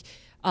Rodgers, I think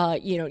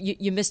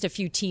you missed a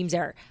few teams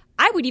there.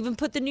 I would even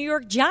put the New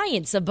York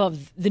Giants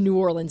above the New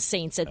Orleans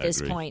Saints at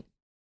this point.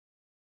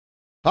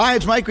 Hi,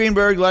 it's Mike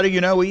Greenberg letting you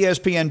know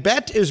ESPN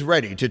Bet is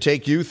ready to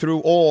take you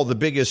through all the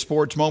biggest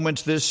sports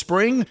moments this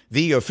spring.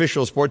 The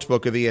official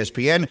sportsbook of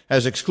ESPN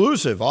has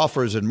exclusive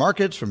offers and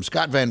markets from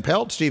Scott Van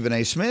Pelt, Stephen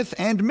A. Smith,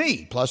 and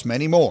me, plus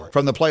many more.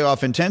 From the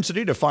playoff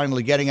intensity to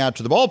finally getting out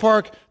to the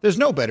ballpark, there's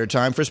no better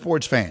time for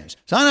sports fans.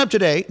 Sign up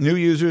today. New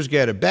users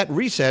get a bet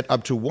reset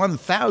up to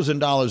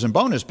 $1,000 in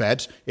bonus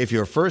bets if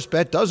your first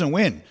bet doesn't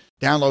win.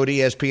 Download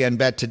ESPN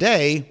Bet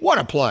today. What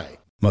a play.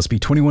 Must be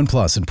 21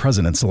 plus and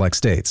present in select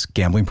states.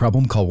 Gambling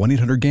problem? Call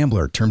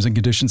 1-800-GAMBLER. Terms and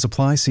conditions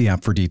apply. See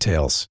app for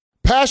details.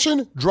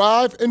 Passion,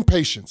 drive, and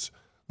patience.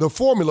 The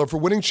formula for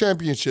winning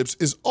championships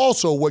is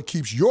also what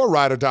keeps your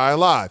ride or die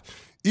alive.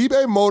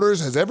 eBay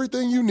Motors has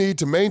everything you need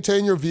to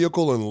maintain your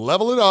vehicle and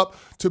level it up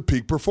to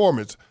peak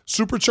performance.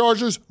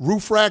 Superchargers,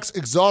 roof racks,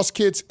 exhaust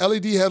kits,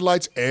 LED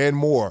headlights, and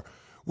more.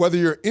 Whether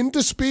you're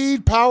into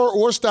speed, power,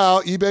 or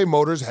style, eBay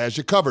Motors has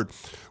you covered.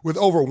 With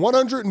over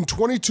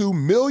 122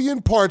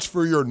 million parts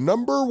for your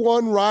number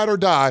one ride or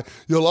die,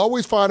 you'll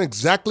always find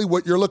exactly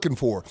what you're looking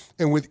for.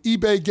 And with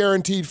eBay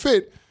Guaranteed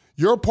Fit,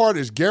 your part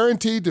is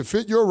guaranteed to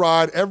fit your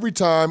ride every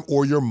time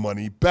or your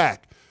money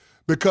back.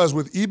 Because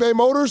with eBay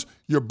Motors,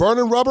 you're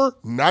burning rubber,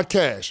 not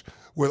cash.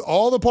 With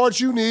all the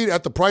parts you need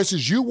at the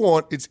prices you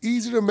want, it's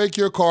easy to make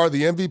your car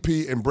the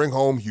MVP and bring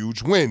home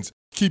huge wins.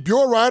 Keep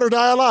your ride or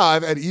die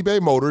alive at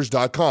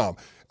ebaymotors.com.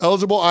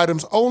 Eligible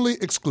items only.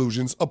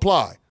 Exclusions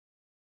apply.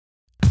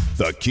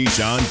 The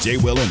Keyshawn, J.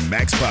 Will, and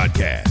Max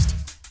podcast.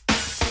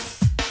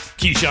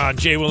 Keyshawn,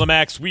 J. Will, and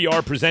Max, we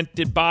are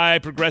presented by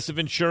Progressive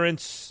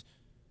Insurance.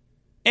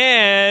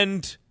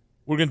 And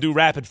we're going to do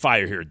rapid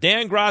fire here.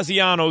 Dan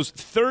Graziano's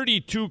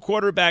 32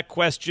 quarterback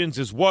questions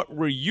is what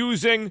we're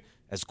using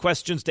as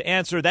questions to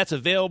answer. That's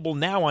available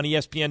now on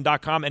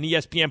ESPN.com and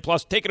ESPN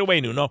Plus. Take it away,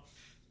 Nuno.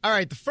 All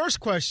right, the first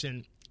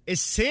question. Is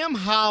Sam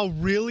Howell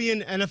really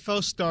an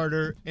NFL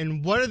starter,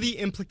 and what are the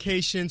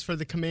implications for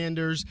the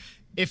Commanders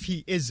if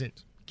he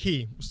isn't?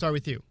 Key, we'll start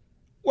with you.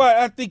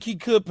 Well, I think he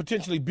could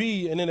potentially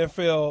be an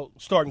NFL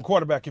starting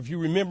quarterback. If you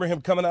remember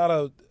him coming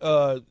out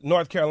of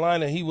North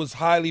Carolina, he was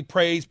highly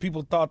praised.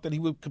 People thought that he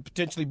could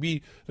potentially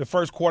be the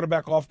first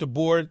quarterback off the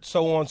board,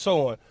 so on,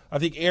 so on. I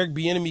think Eric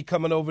Bieniemy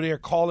coming over there,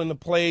 calling the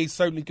plays,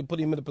 certainly could put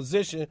him in a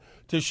position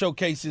to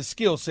showcase his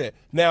skill set.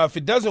 Now, if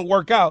it doesn't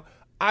work out,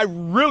 I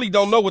really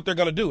don't know what they're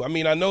going to do. I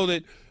mean, I know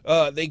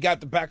that they got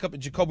the backup of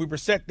Jacoby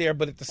Brissett there,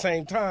 but at the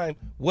same time,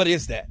 what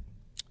is that?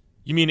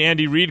 You mean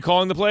Andy Reid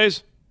calling the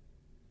plays?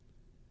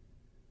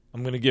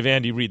 I'm going to give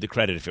Andy Reid the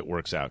credit if it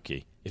works out,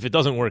 Key. If it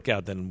doesn't work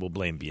out, then we'll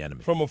blame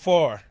Bieniemy. From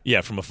afar.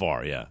 Yeah, from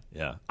afar, yeah.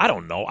 I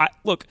don't know.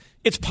 Look,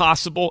 it's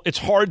possible. It's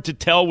hard to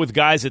tell with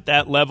guys at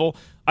that level.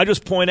 I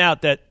just point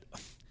out that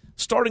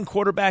starting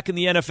quarterback in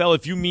the NFL,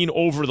 if you mean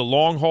over the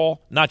long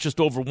haul, not just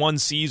over one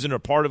season or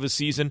part of a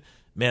season,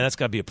 man, that's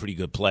got to be a pretty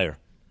good player.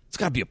 It's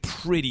got to be a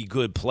pretty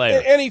good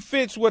player. And he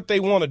fits what they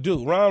want to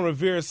do. Ron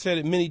Rivera said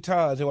it many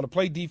times. They want to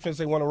play defense,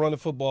 they want to run the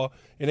football,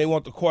 and they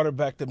want the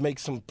quarterback to make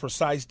some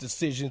precise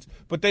decisions,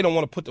 but they don't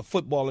want to put the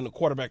football in the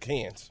quarterback's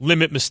hands.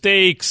 Limit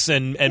mistakes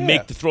and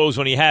make the throws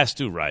when he has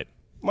to, right?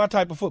 My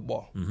type of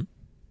football. Mm-hmm.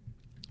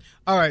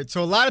 All right,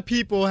 so a lot of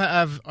people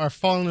are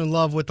falling in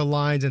love with the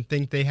Lions and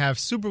think they have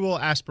Super Bowl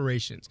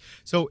aspirations.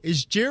 So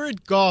is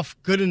Jared Goff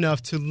good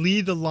enough to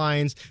lead the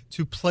Lions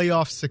to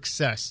playoff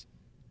success?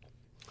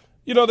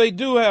 You know, they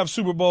do have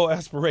Super Bowl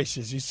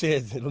aspirations. You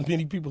said that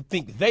many people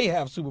think they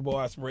have Super Bowl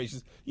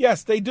aspirations.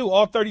 Yes, they do.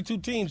 All 32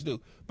 teams do.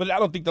 But I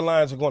don't think the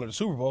Lions are going to the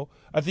Super Bowl.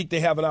 I think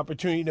they have an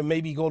opportunity to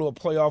maybe go to a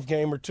playoff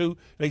game or two.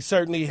 They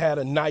certainly had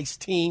a nice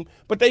team.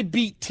 But they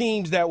beat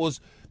teams that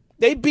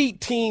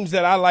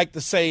I like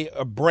to say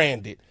are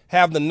branded,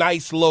 have the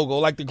nice logo,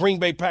 like the Green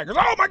Bay Packers.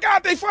 Oh, my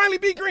God, they finally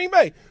beat Green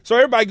Bay. So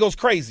everybody goes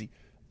crazy.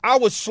 I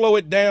would slow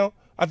it down.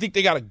 I think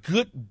they got a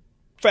good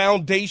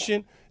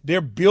foundation. They're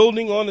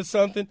building onto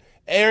something.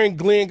 Aaron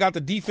Glenn got the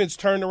defense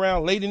turned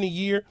around late in the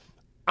year.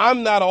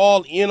 I'm not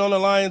all in on the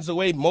Lions the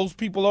way most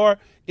people are.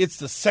 It's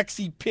the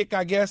sexy pick,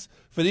 I guess,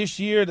 for this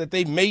year that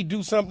they may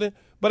do something,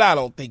 but I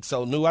don't think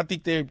so, Nu. I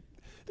think they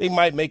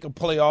might make a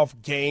playoff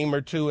game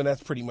or two, and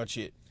that's pretty much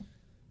it.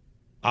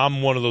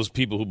 I'm one of those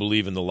people who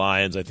believe in the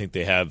Lions. I think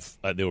they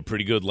were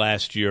pretty good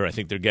last year. I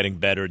think they're getting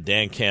better.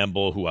 Dan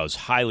Campbell, who I was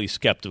highly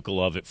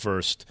skeptical of at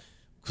first,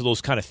 because those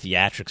kind of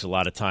theatrics a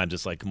lot of times,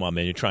 it's like, come on,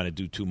 man, you're trying to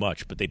do too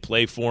much. But they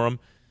play for him.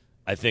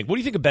 I think. What do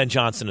you think of Ben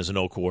Johnson as an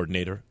O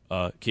coordinator,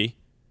 Key?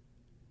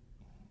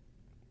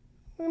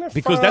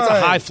 Because that's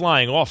a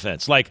high-flying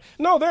offense.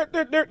 No,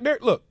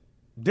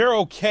 they're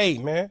okay,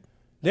 man.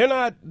 They're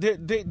not.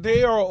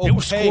 They are okay. They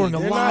were scoring a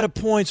lot of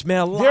points, man.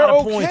 A lot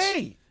of points.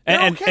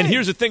 And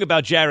here's the thing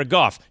about Jared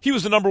Goff. He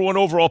was the number 1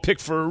 overall pick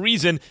for a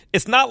reason.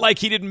 It's not like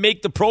he didn't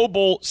make the Pro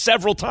Bowl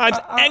several times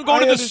and go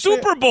to the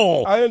Super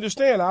Bowl. I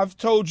understand. I've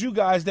told you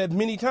guys that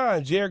many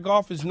times. Jared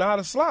Goff is not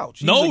a slouch.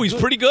 He's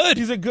pretty good.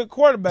 He's a good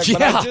quarterback,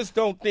 but I just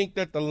don't think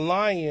that the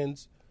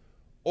Lions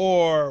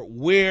are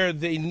where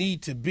they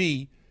need to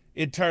be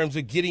in terms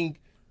of getting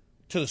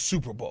to the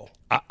Super Bowl.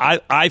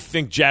 I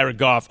think Jared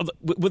Goff.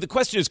 Well, the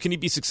question is, can he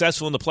be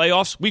successful in the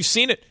playoffs? We've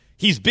seen it.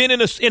 He's been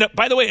in a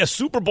by the way, a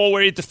Super Bowl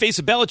where he had to face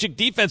a Belichick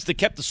defense that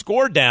kept the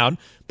score down,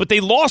 but they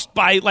lost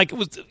by it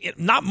was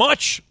not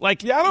much. He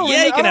can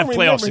have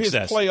playoff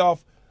success.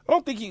 I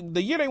don't think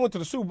the year they went to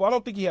the Super Bowl, I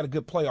don't think he had a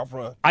good playoff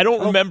run. I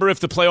don't remember if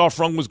the playoff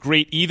run was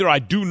great either. I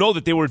do know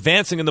that they were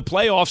advancing in the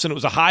playoffs, and it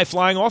was a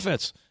high-flying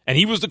offense. And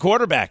he was the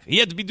quarterback. He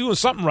had to be doing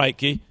something right,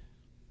 Key.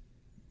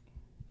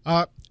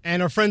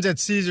 And our friends at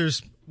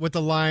Caesars with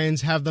the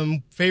Lions have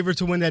them favored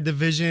to win that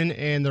division,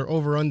 and they're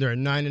over-under at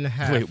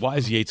 9.5. Wait, why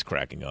is Yates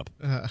cracking up?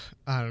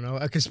 I don't know,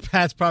 because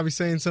Pat's probably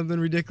saying something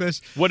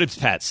ridiculous. What did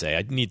Pat say?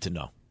 I need to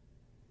know.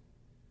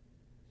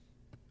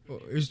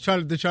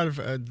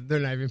 They're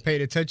not even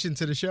paying attention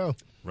to the show.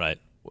 Right.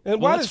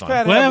 And why does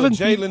Pat have a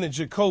Jalen and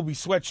Jacoby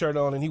sweatshirt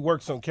on and he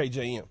works on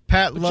KJM?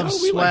 Pat loves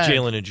swag. We like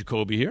Jalen and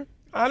Jacoby here.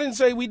 I didn't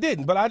say we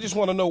didn't, but I just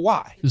want to know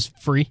why. It's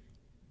free.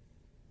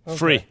 Okay.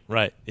 Free,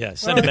 right. Yeah,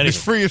 send him anything.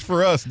 It's free is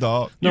for us,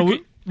 dog. No,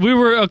 we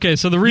were, okay,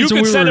 so the reason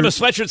you can send him a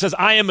sweatshirt that says,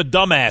 I am a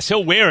dumbass.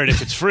 He'll wear it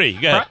if it's free.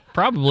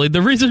 Probably.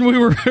 The reason we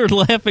were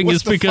laughing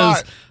is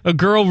because a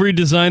girl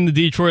redesigned the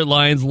Detroit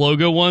Lions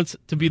logo once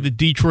to be the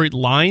Detroit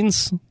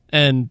Lions,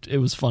 and it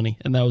was funny,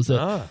 and that was it.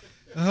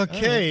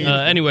 Okay.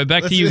 Anyway,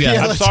 back to you guys.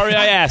 I'm sorry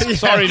I asked.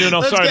 Sorry,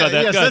 Nuno. Sorry about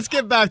that. Yes, let's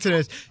get back to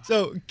this.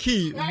 So,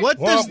 Key, what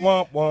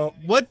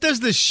does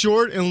the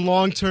short and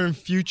long-term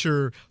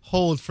future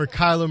hold for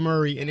Kyler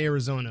Murray in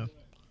Arizona?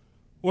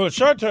 Well, the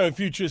short-term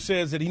future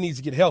says that he needs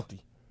to get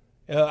healthy.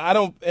 I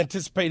don't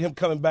anticipate him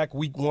coming back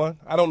week 1.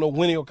 I don't know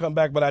when he'll come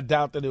back, but I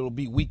doubt that it'll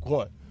be week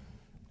 1.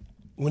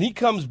 When he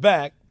comes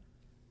back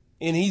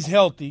and he's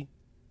healthy,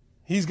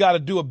 he's got to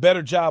do a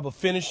better job of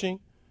finishing.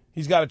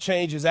 He's got to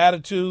change his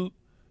attitude.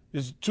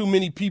 There's too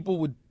many people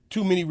with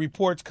too many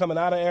reports coming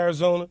out of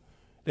Arizona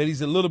that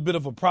he's a little bit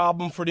of a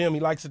problem for them. He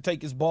likes to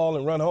take his ball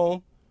and run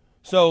home.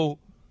 So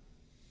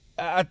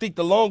I think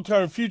the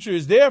long-term future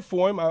is there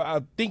for him.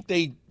 I think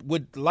they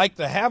would like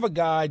to have a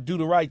guy do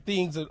the right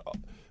things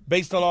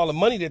based on all the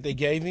money that they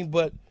gave him,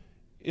 but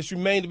it's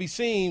remained to be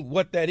seen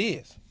what that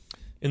is.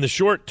 In the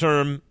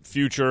short-term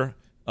future,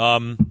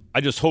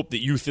 I just hope that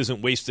youth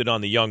isn't wasted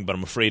on the young, but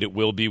I'm afraid it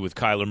will be with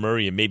Kyler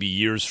Murray, and maybe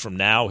years from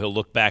now he'll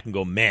look back and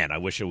go, man, I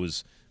wish I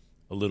was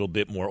a little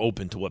bit more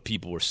open to what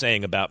people were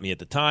saying about me at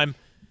the time.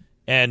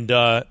 And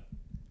I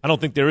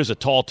don't think there is a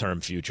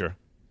tall-term future.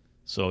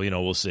 So,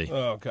 we'll see.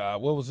 Oh,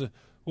 God. What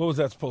was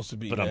that supposed to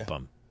be,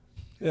 Ba-dum-bum.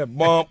 Yeah,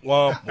 womp.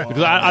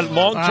 Because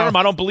long-term,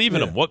 I don't believe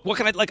in him. What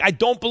can I – I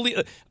don't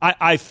believe –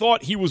 I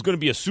thought he was going to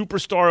be a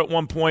superstar at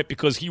one point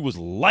because he was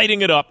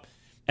lighting it up,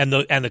 and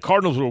the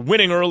Cardinals were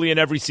winning early in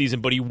every season,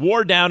 but he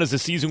wore down as the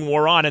season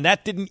wore on, and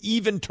that didn't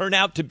even turn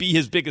out to be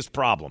his biggest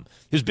problem.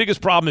 His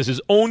biggest problem is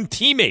his own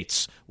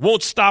teammates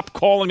won't stop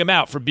calling him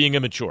out for being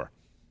immature.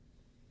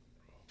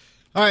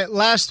 All right,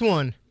 last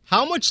one.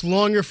 How much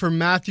longer for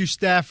Matthew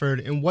Stafford,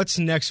 and what's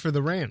next for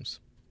the Rams?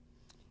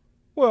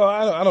 Well,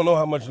 I don't know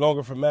how much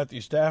longer for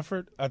Matthew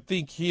Stafford. I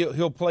think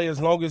he'll play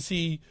as long as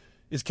he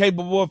is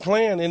capable of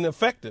playing and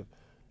effective.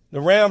 The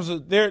Rams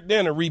they're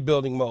in a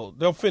rebuilding mode.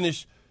 They'll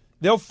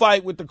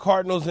fight with the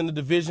Cardinals in the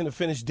division to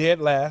finish dead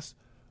last.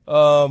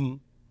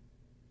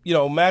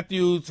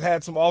 Matthew's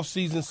had some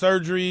off-season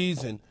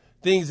surgeries and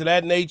things of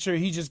that nature.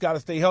 He just got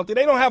to stay healthy.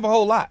 They don't have a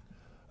whole lot.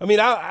 I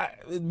mean, I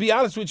be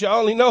honest with you, I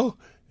only know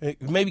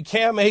maybe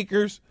Cam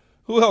Akers.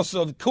 Who else?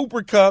 So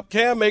Cooper Kupp,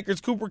 Cam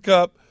Akers, Cooper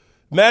Kupp,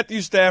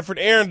 Matthew Stafford,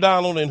 Aaron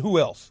Donald, and who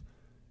else?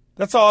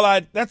 That's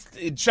Sean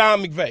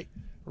McVay,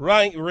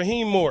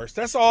 Raheem Morris.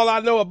 That's all I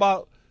know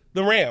about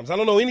the Rams. I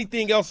don't know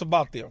anything else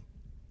about them.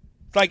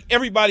 It's like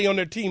everybody on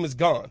their team is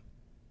gone.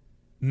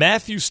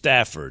 Matthew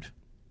Stafford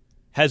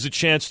has a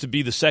chance to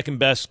be the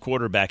second-best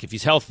quarterback, if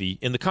he's healthy,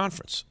 in the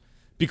conference.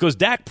 Because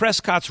Dak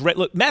Prescott's –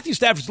 look, Matthew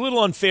Stafford's a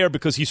little unfair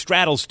because he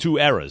straddles two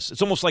eras.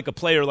 It's almost like a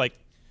player like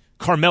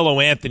Carmelo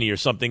Anthony or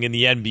something in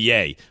the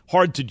NBA.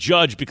 Hard to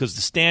judge because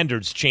the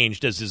standards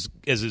changed as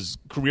his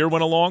career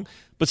went along.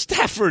 But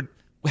Stafford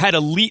had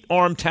elite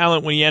arm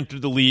talent when he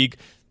entered the league.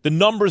 The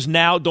numbers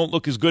now don't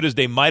look as good as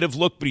they might have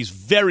looked, but he's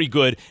very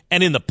good.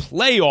 And in the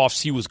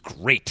playoffs, he was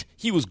great.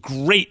 He was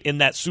great in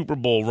that Super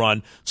Bowl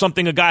run,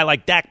 something a guy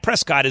like Dak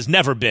Prescott has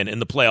never been in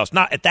the playoffs,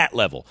 not at that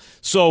level.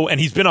 And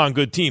he's been on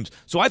good teams.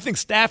 So I think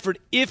Stafford,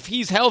 if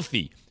he's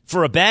healthy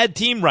for a bad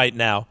team right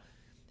now,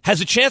 has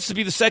a chance to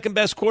be the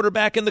second-best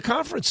quarterback in the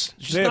conference.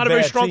 It's just not a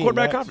very strong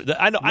quarterback conference.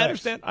 I know. Yes. I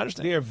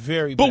understand. They're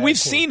very But bad we've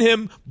team. seen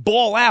him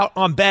ball out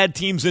on bad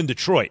teams in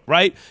Detroit,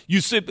 right?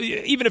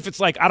 Even if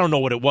it's like, I don't know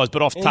what it was,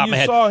 but off the top of my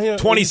head,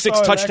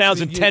 26 touchdowns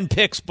and 10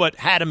 picks, but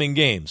had him in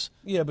games.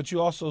 Yeah, but you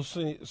also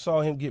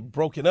saw him get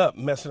broken up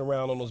messing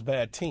around on those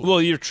bad teams.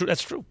 Well, you're true.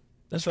 That's true.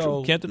 That's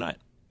true. Can't deny it.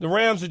 The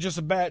Rams are just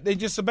a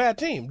bad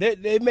team.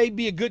 They may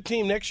be a good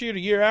team next year, the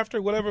year after,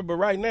 whatever. But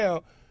right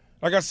now,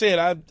 like I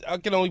said, I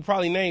can only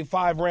probably name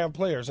 5 Ram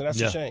players, and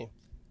that's a shame.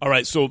 All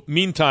right. So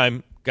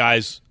meantime,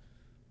 guys,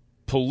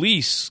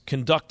 police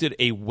conducted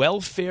a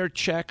welfare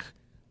check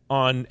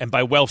on, and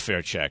by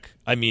welfare check,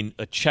 I mean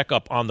a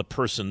checkup on the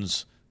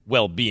person's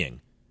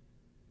well-being,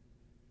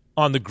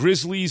 on the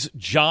Grizzlies'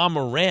 Ja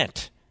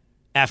Morant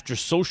after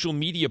social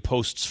media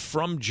posts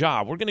from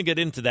Ja. We're going to get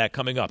into that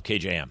coming up,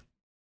 KJM.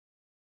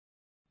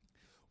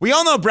 We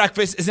all know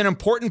breakfast is an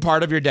important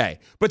part of your day,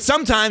 but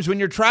sometimes when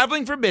you're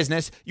traveling for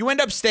business, you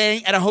end up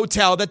staying at a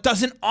hotel that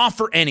doesn't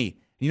offer any.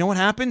 You know what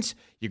happens?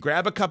 You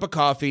grab a cup of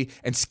coffee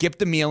and skip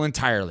the meal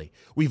entirely.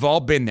 We've all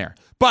been there.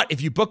 But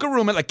if you book a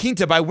room at La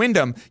Quinta by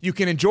Wyndham, you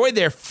can enjoy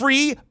their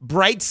free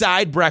Bright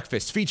Side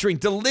breakfast featuring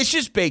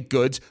delicious baked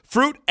goods,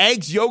 fruit,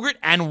 eggs, yogurt,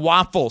 and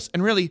waffles.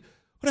 And really,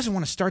 who doesn't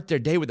want to start their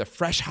day with a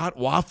fresh, hot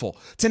waffle?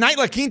 Tonight,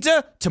 La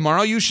Quinta,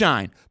 tomorrow you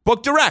shine.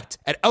 Book direct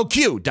at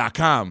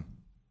lq.com.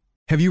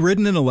 Have you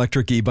ridden an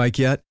electric e-bike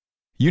yet?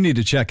 You need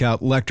to check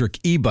out Lectric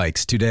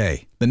E-Bikes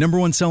today, the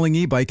 #1 selling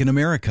e-bike in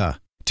America.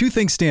 2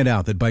 things stand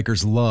out that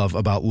bikers love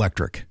about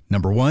Lectric.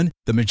 Number 1,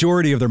 the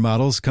majority of their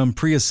models come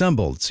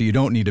pre-assembled, so you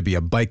don't need to be a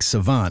bike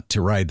savant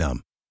to ride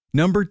them.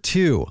 Number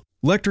 2,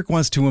 Lectric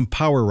wants to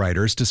empower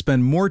riders to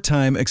spend more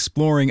time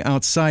exploring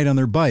outside on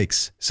their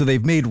bikes, so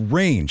they've made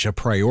range a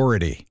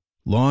priority.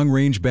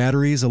 Long-range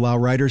batteries allow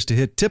riders to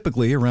hit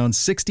typically around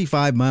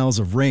 65 miles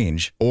of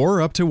range, or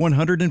up to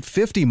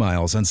 150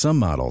 miles on some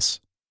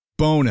models.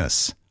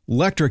 Bonus,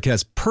 Lectric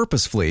has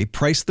purposefully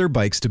priced their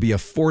bikes to be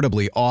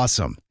affordably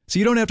awesome, so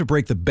you don't have to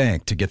break the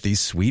bank to get these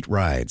sweet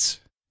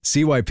rides.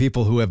 See why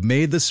people who have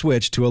made the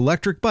switch to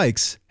electric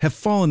bikes have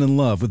fallen in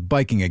love with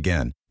biking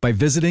again by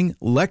visiting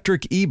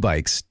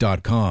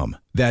lectricebikes.com.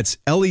 That's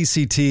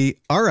LECTRIC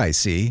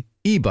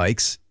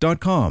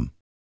ebikes.com.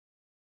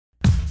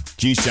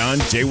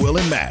 Keyshawn, J. Will,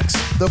 and Max,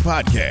 the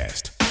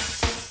podcast.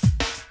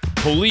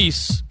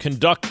 Police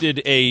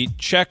conducted a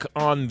check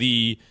on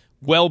the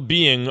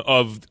well-being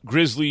of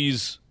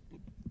Grizzlies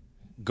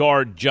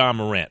guard Ja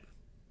Morant.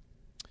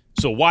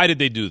 So why did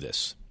they do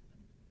this?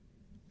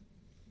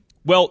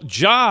 Well,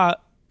 Ja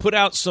put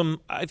out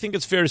some, I think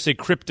it's fair to say,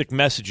 cryptic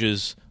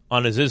messages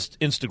on his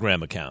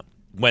Instagram account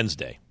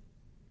Wednesday.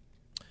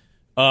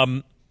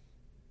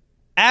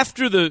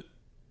 After the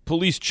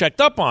police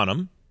checked up on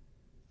him,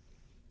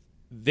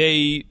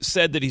 they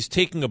said that he's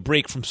taking a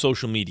break from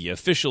social media.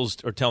 Officials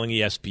are telling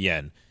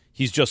ESPN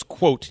he's just,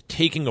 quote,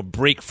 taking a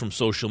break from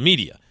social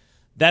media.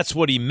 That's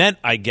what he meant,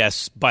 I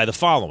guess, by the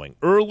following.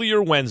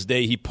 Earlier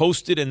Wednesday, he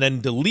posted and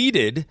then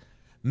deleted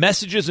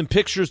messages and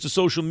pictures to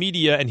social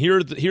media, and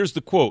here's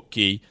the quote,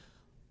 Key.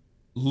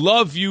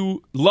 Love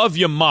you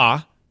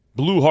ma,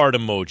 blue heart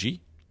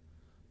emoji.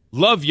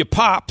 Love you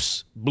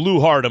pops,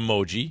 blue heart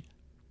emoji.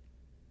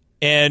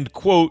 And,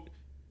 quote,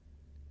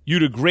 you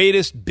the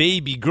greatest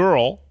baby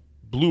girl,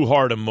 blue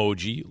heart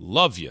emoji,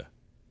 love you.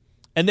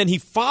 And then he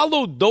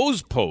followed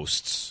those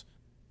posts.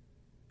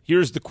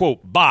 Here's the quote,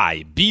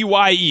 bye,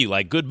 B-Y-E,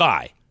 like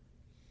goodbye.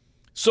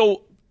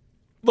 So,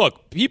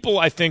 look, people,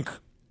 I think,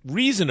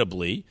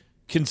 reasonably,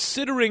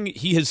 considering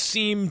he has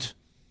seemed,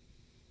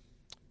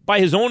 by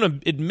his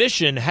own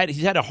admission,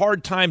 he's had a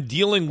hard time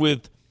dealing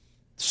with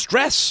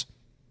stress.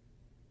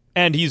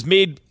 And he's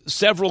made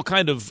several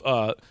kind of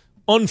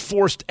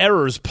unforced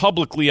errors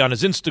publicly on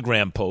his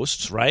Instagram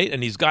posts, right?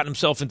 And he's gotten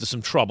himself into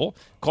some trouble,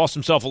 cost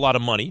himself a lot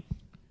of money.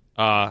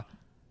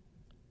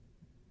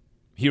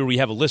 Here we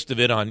have a list of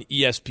it on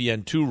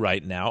ESPN2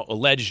 right now.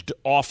 Alleged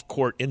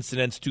off-court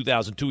incidents,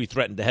 2002. He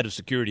threatened the head of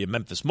security at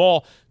Memphis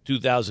Mall.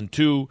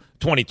 22,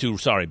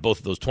 both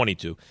of those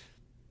 22.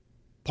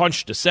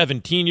 Punched a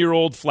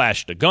 17-year-old,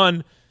 flashed a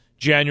gun.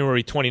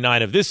 January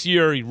 29 of this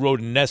year, he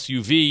rode an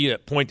SUV,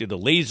 pointed a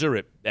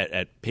laser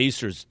at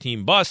Pacers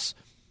team bus.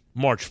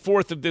 March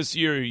 4th of this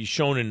year, he's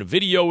shown in a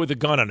video with a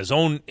gun on his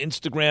own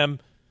Instagram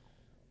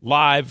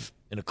live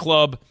in a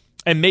club.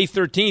 And May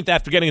 13th,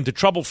 after getting into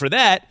trouble for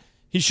that,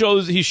 he's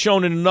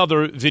shown in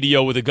another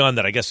video with a gun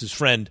that I guess his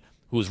friend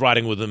who was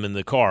riding with him in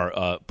the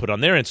car put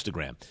on their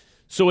Instagram.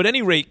 So at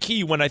any rate,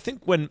 Key,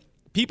 when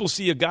people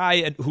see a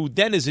guy who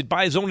then is,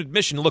 by his own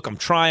admission, look, I'm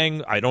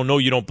trying, I don't know,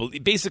 you don't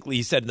believe, basically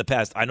he said in the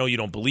past, I know you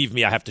don't believe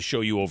me, I have to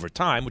show you over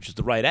time, which is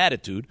the right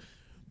attitude.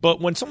 But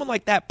when someone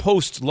like that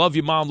posts, love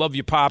you mom, love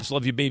you pops,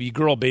 love you baby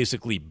girl,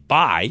 basically,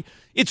 bye,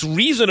 it's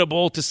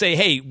reasonable to say,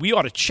 hey, we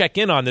ought to check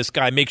in on this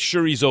guy, make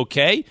sure he's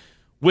okay,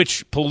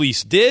 which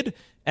police did.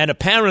 And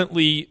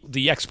apparently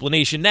the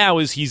explanation now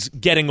is he's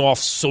getting off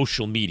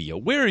social media.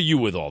 Where are you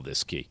with all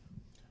this, Key?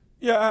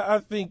 Yeah, I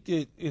think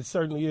it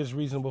certainly is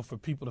reasonable for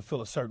people to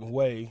feel a certain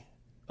way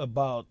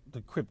about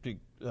the cryptic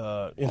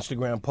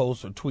Instagram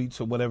posts or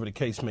tweets or whatever the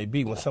case may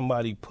be. When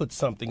somebody puts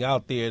something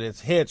out there that's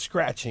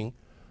head-scratching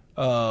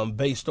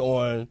based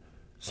on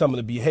some of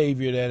the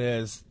behavior that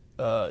has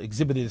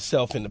exhibited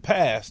itself in the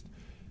past.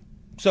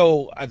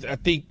 So I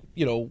think,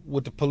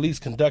 with the police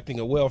conducting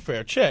a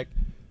welfare check,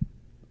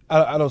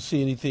 I don't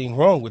see anything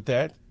wrong with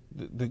that.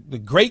 The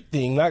great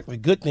thing, not the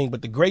good thing,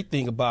 but the great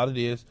thing about it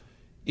is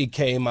it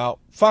came out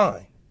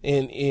fine.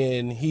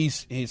 and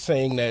he's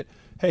saying that,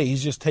 hey,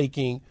 he's just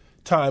taking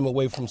time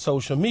away from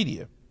social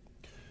media.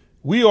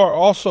 We are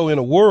also in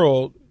a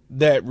world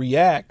that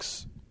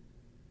reacts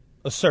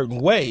a certain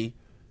way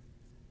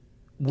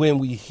when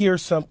we hear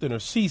something or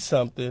see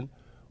something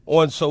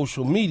on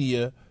social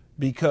media,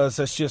 because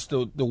that's just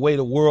the way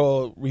the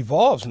world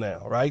revolves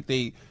now, right?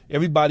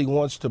 Everybody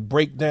wants to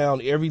break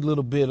down every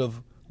little bit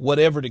of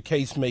whatever the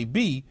case may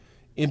be.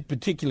 In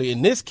particular,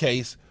 in this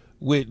case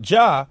with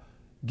Ja,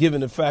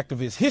 given the fact of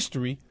his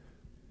history,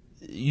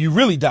 you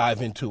really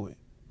dive into it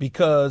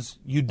because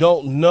you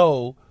don't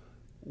know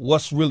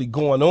what's really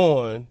going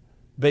on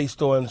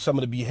based on some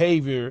of the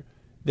behavior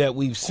that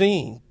we've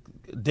seen,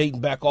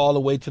 dating back all the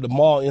way to the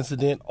mall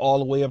incident, all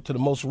the way up to the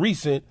most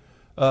recent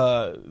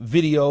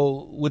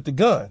video with the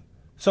gun.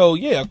 So,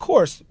 yeah, of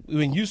course,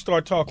 when you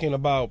start talking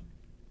about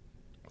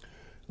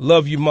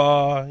love you,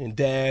 ma, and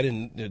dad,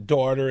 and the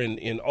daughter,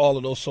 and all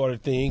of those sort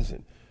of things,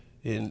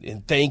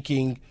 and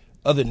thanking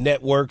other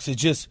networks,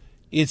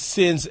 it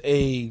sends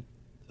a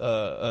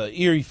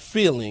eerie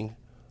feeling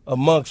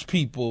amongst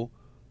people,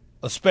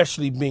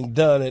 especially being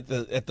done at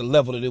the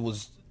level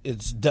that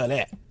it's done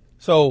at.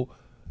 So,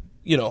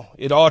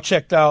 it all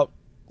checked out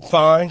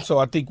fine. So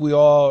I think we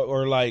all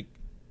are like,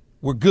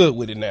 we're good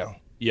with it now.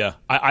 Yeah.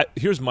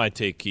 Here's my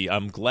take, Key.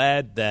 I'm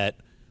glad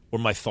or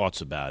my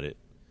thoughts about it,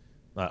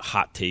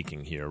 hot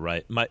taking here,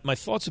 right? My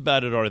thoughts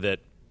about it are that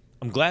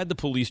I'm glad the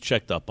police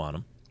checked up on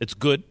him. It's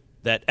good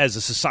that as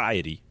a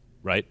society,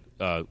 right,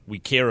 we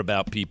care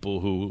about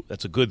people who,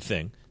 that's a good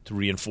thing to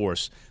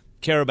reinforce,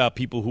 care about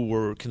people who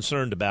were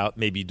concerned about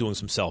maybe doing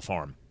some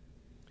self-harm.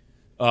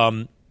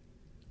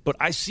 But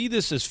I see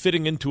this as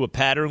fitting into a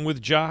pattern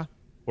with Ja,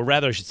 or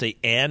rather I should say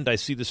I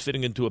see this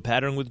fitting into a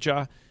pattern with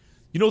Ja.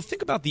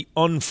 Think about the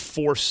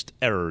unforced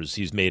errors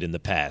he's made in the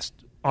past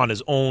on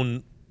his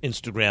own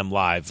Instagram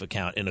Live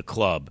account in a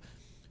club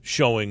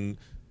showing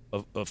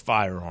a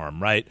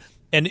firearm, right?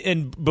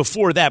 And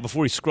before that,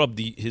 before he scrubbed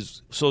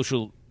his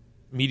social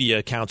media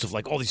accounts of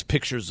like all these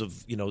pictures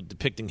of,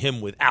 depicting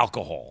him with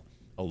alcohol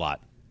a lot.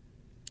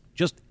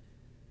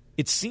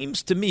 It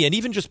seems to me, and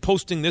even just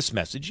posting this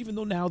message, even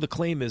though now the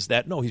claim is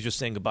that, no, he's just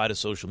saying goodbye to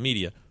social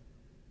media,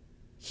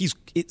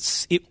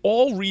 it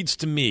all reads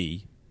to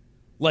me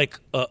like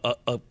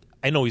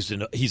I know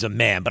he's a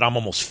man, but I'm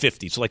almost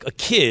 50. So like a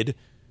kid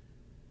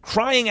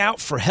crying out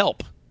for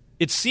help.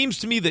 It seems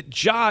to me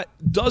that Ja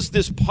does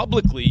this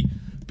publicly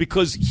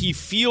because he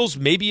feels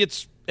maybe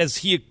it's, as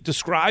he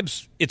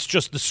describes, it's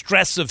just the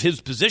stress of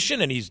his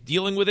position and he's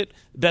dealing with it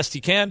the best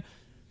he can.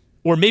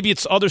 Or maybe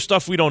it's other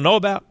stuff we don't know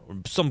about, or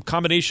some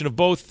combination of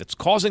both that's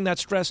causing that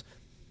stress.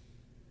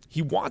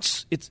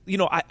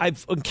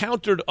 I've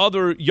encountered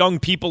other young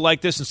people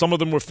like this, and some of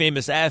them were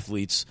famous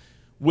athletes,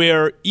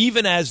 where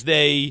even as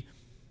they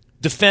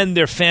defend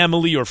their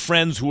family or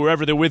friends,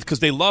 whoever they're with, because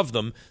they love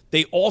them,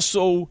 they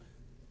also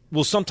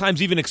will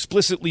sometimes even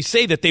explicitly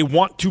say that they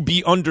want to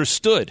be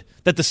understood,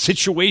 that the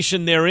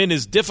situation they're in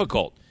is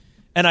difficult.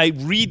 And I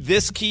read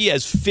this, Key,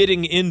 as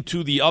fitting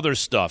into the other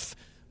stuff.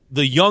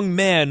 The young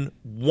man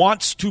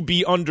wants to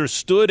be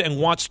understood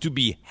and wants to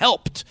be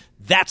helped.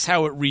 That's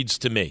how it reads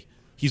to me.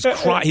 He's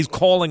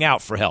calling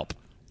out for help.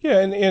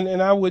 Yeah,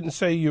 and I wouldn't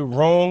say you're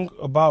wrong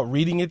about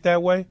reading it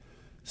that way.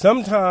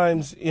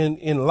 Sometimes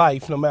in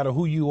life, no matter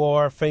who you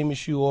are,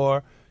 famous you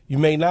are, you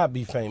may not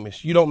be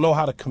famous. You don't know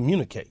how to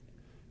communicate.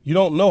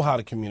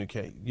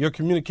 Your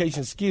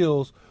communication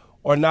skills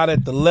are not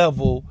at the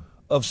level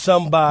of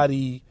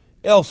somebody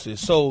else's.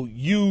 So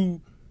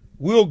you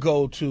will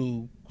go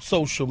to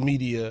social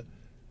media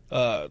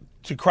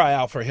to cry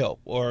out for help,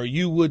 or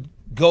you would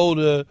go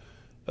to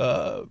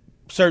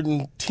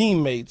certain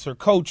teammates or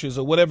coaches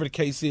or whatever the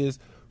case is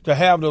to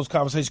have those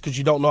conversations because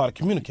you don't know how to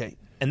communicate.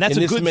 And that's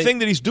a good thing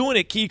that he's doing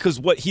it, Key, because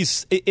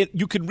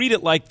you could read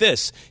it like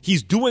this.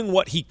 He's doing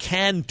what he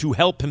can to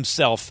help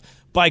himself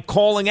by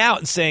calling out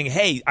and saying,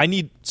 hey, I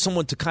need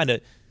someone to kind of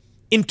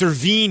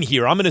intervene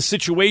here. I'm in a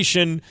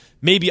situation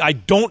maybe I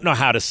don't know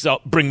how to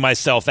bring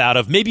myself out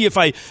of. Maybe if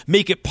I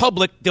make it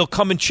public, they'll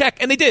come and check.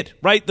 And they did,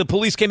 right? The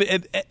police came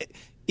in.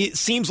 It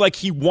seems like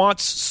he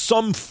wants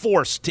some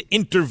force to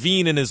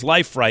intervene in his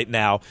life right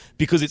now,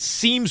 because it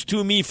seems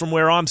to me from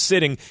where I'm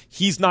sitting,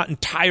 he's not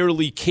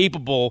entirely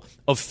capable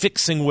of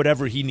fixing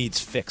whatever he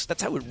needs fixed.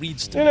 That's how it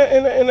reads to me.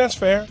 And that's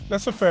fair.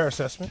 That's a fair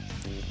assessment.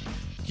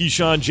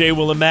 Keyshawn, J.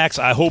 Will, and Max,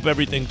 I hope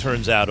everything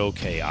turns out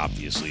okay,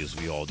 obviously, as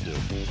we all do.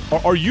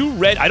 Are you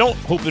ready? I don't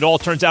hope it all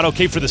turns out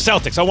okay for the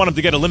Celtics. I want them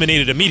to get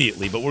eliminated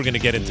immediately, but we're going to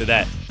get into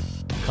that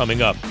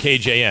coming up.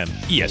 KJM,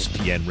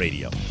 ESPN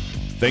Radio.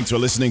 Thanks for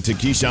listening to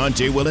Keyshawn,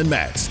 J. Will, and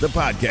Max, the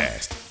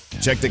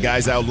podcast. Check the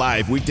guys out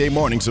live weekday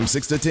mornings from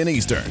 6 to 10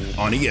 Eastern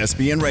on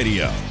ESPN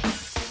Radio.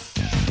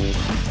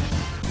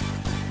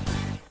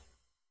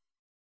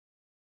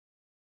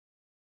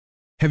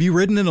 Have you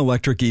ridden an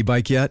electric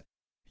e-bike yet?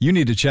 You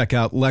need to check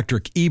out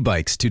Lectric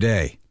E-Bikes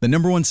today, the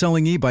 #1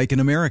 selling e-bike in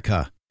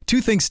America.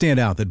 Two things stand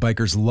out that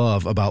bikers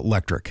love about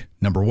Lectric.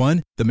 Number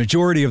one, the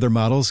majority of their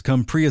models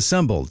come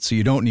pre-assembled, so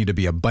you don't need to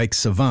be a bike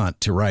savant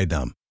to ride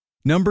them.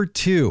 Number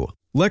two,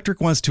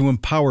 Lectric wants to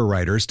empower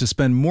riders to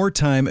spend more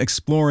time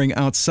exploring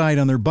outside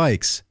on their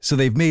bikes, so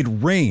they've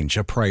made range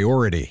a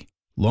priority.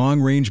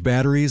 Long-range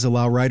batteries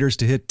allow riders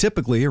to hit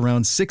typically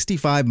around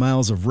 65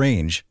 miles of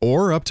range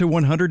or up to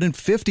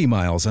 150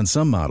 miles on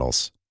some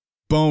models.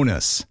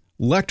 Bonus!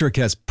 Lectric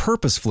has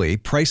purposefully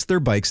priced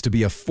their bikes to be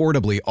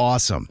affordably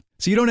awesome,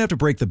 so you don't have to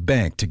break the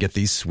bank to get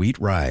these sweet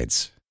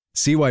rides.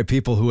 See why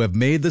people who have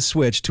made the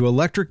switch to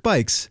electric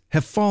bikes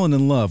have fallen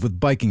in love with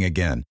biking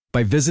again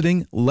by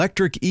visiting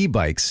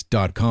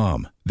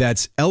lectricebikes.com.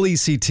 That's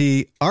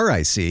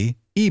LECTRIC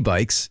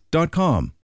ebikes.com.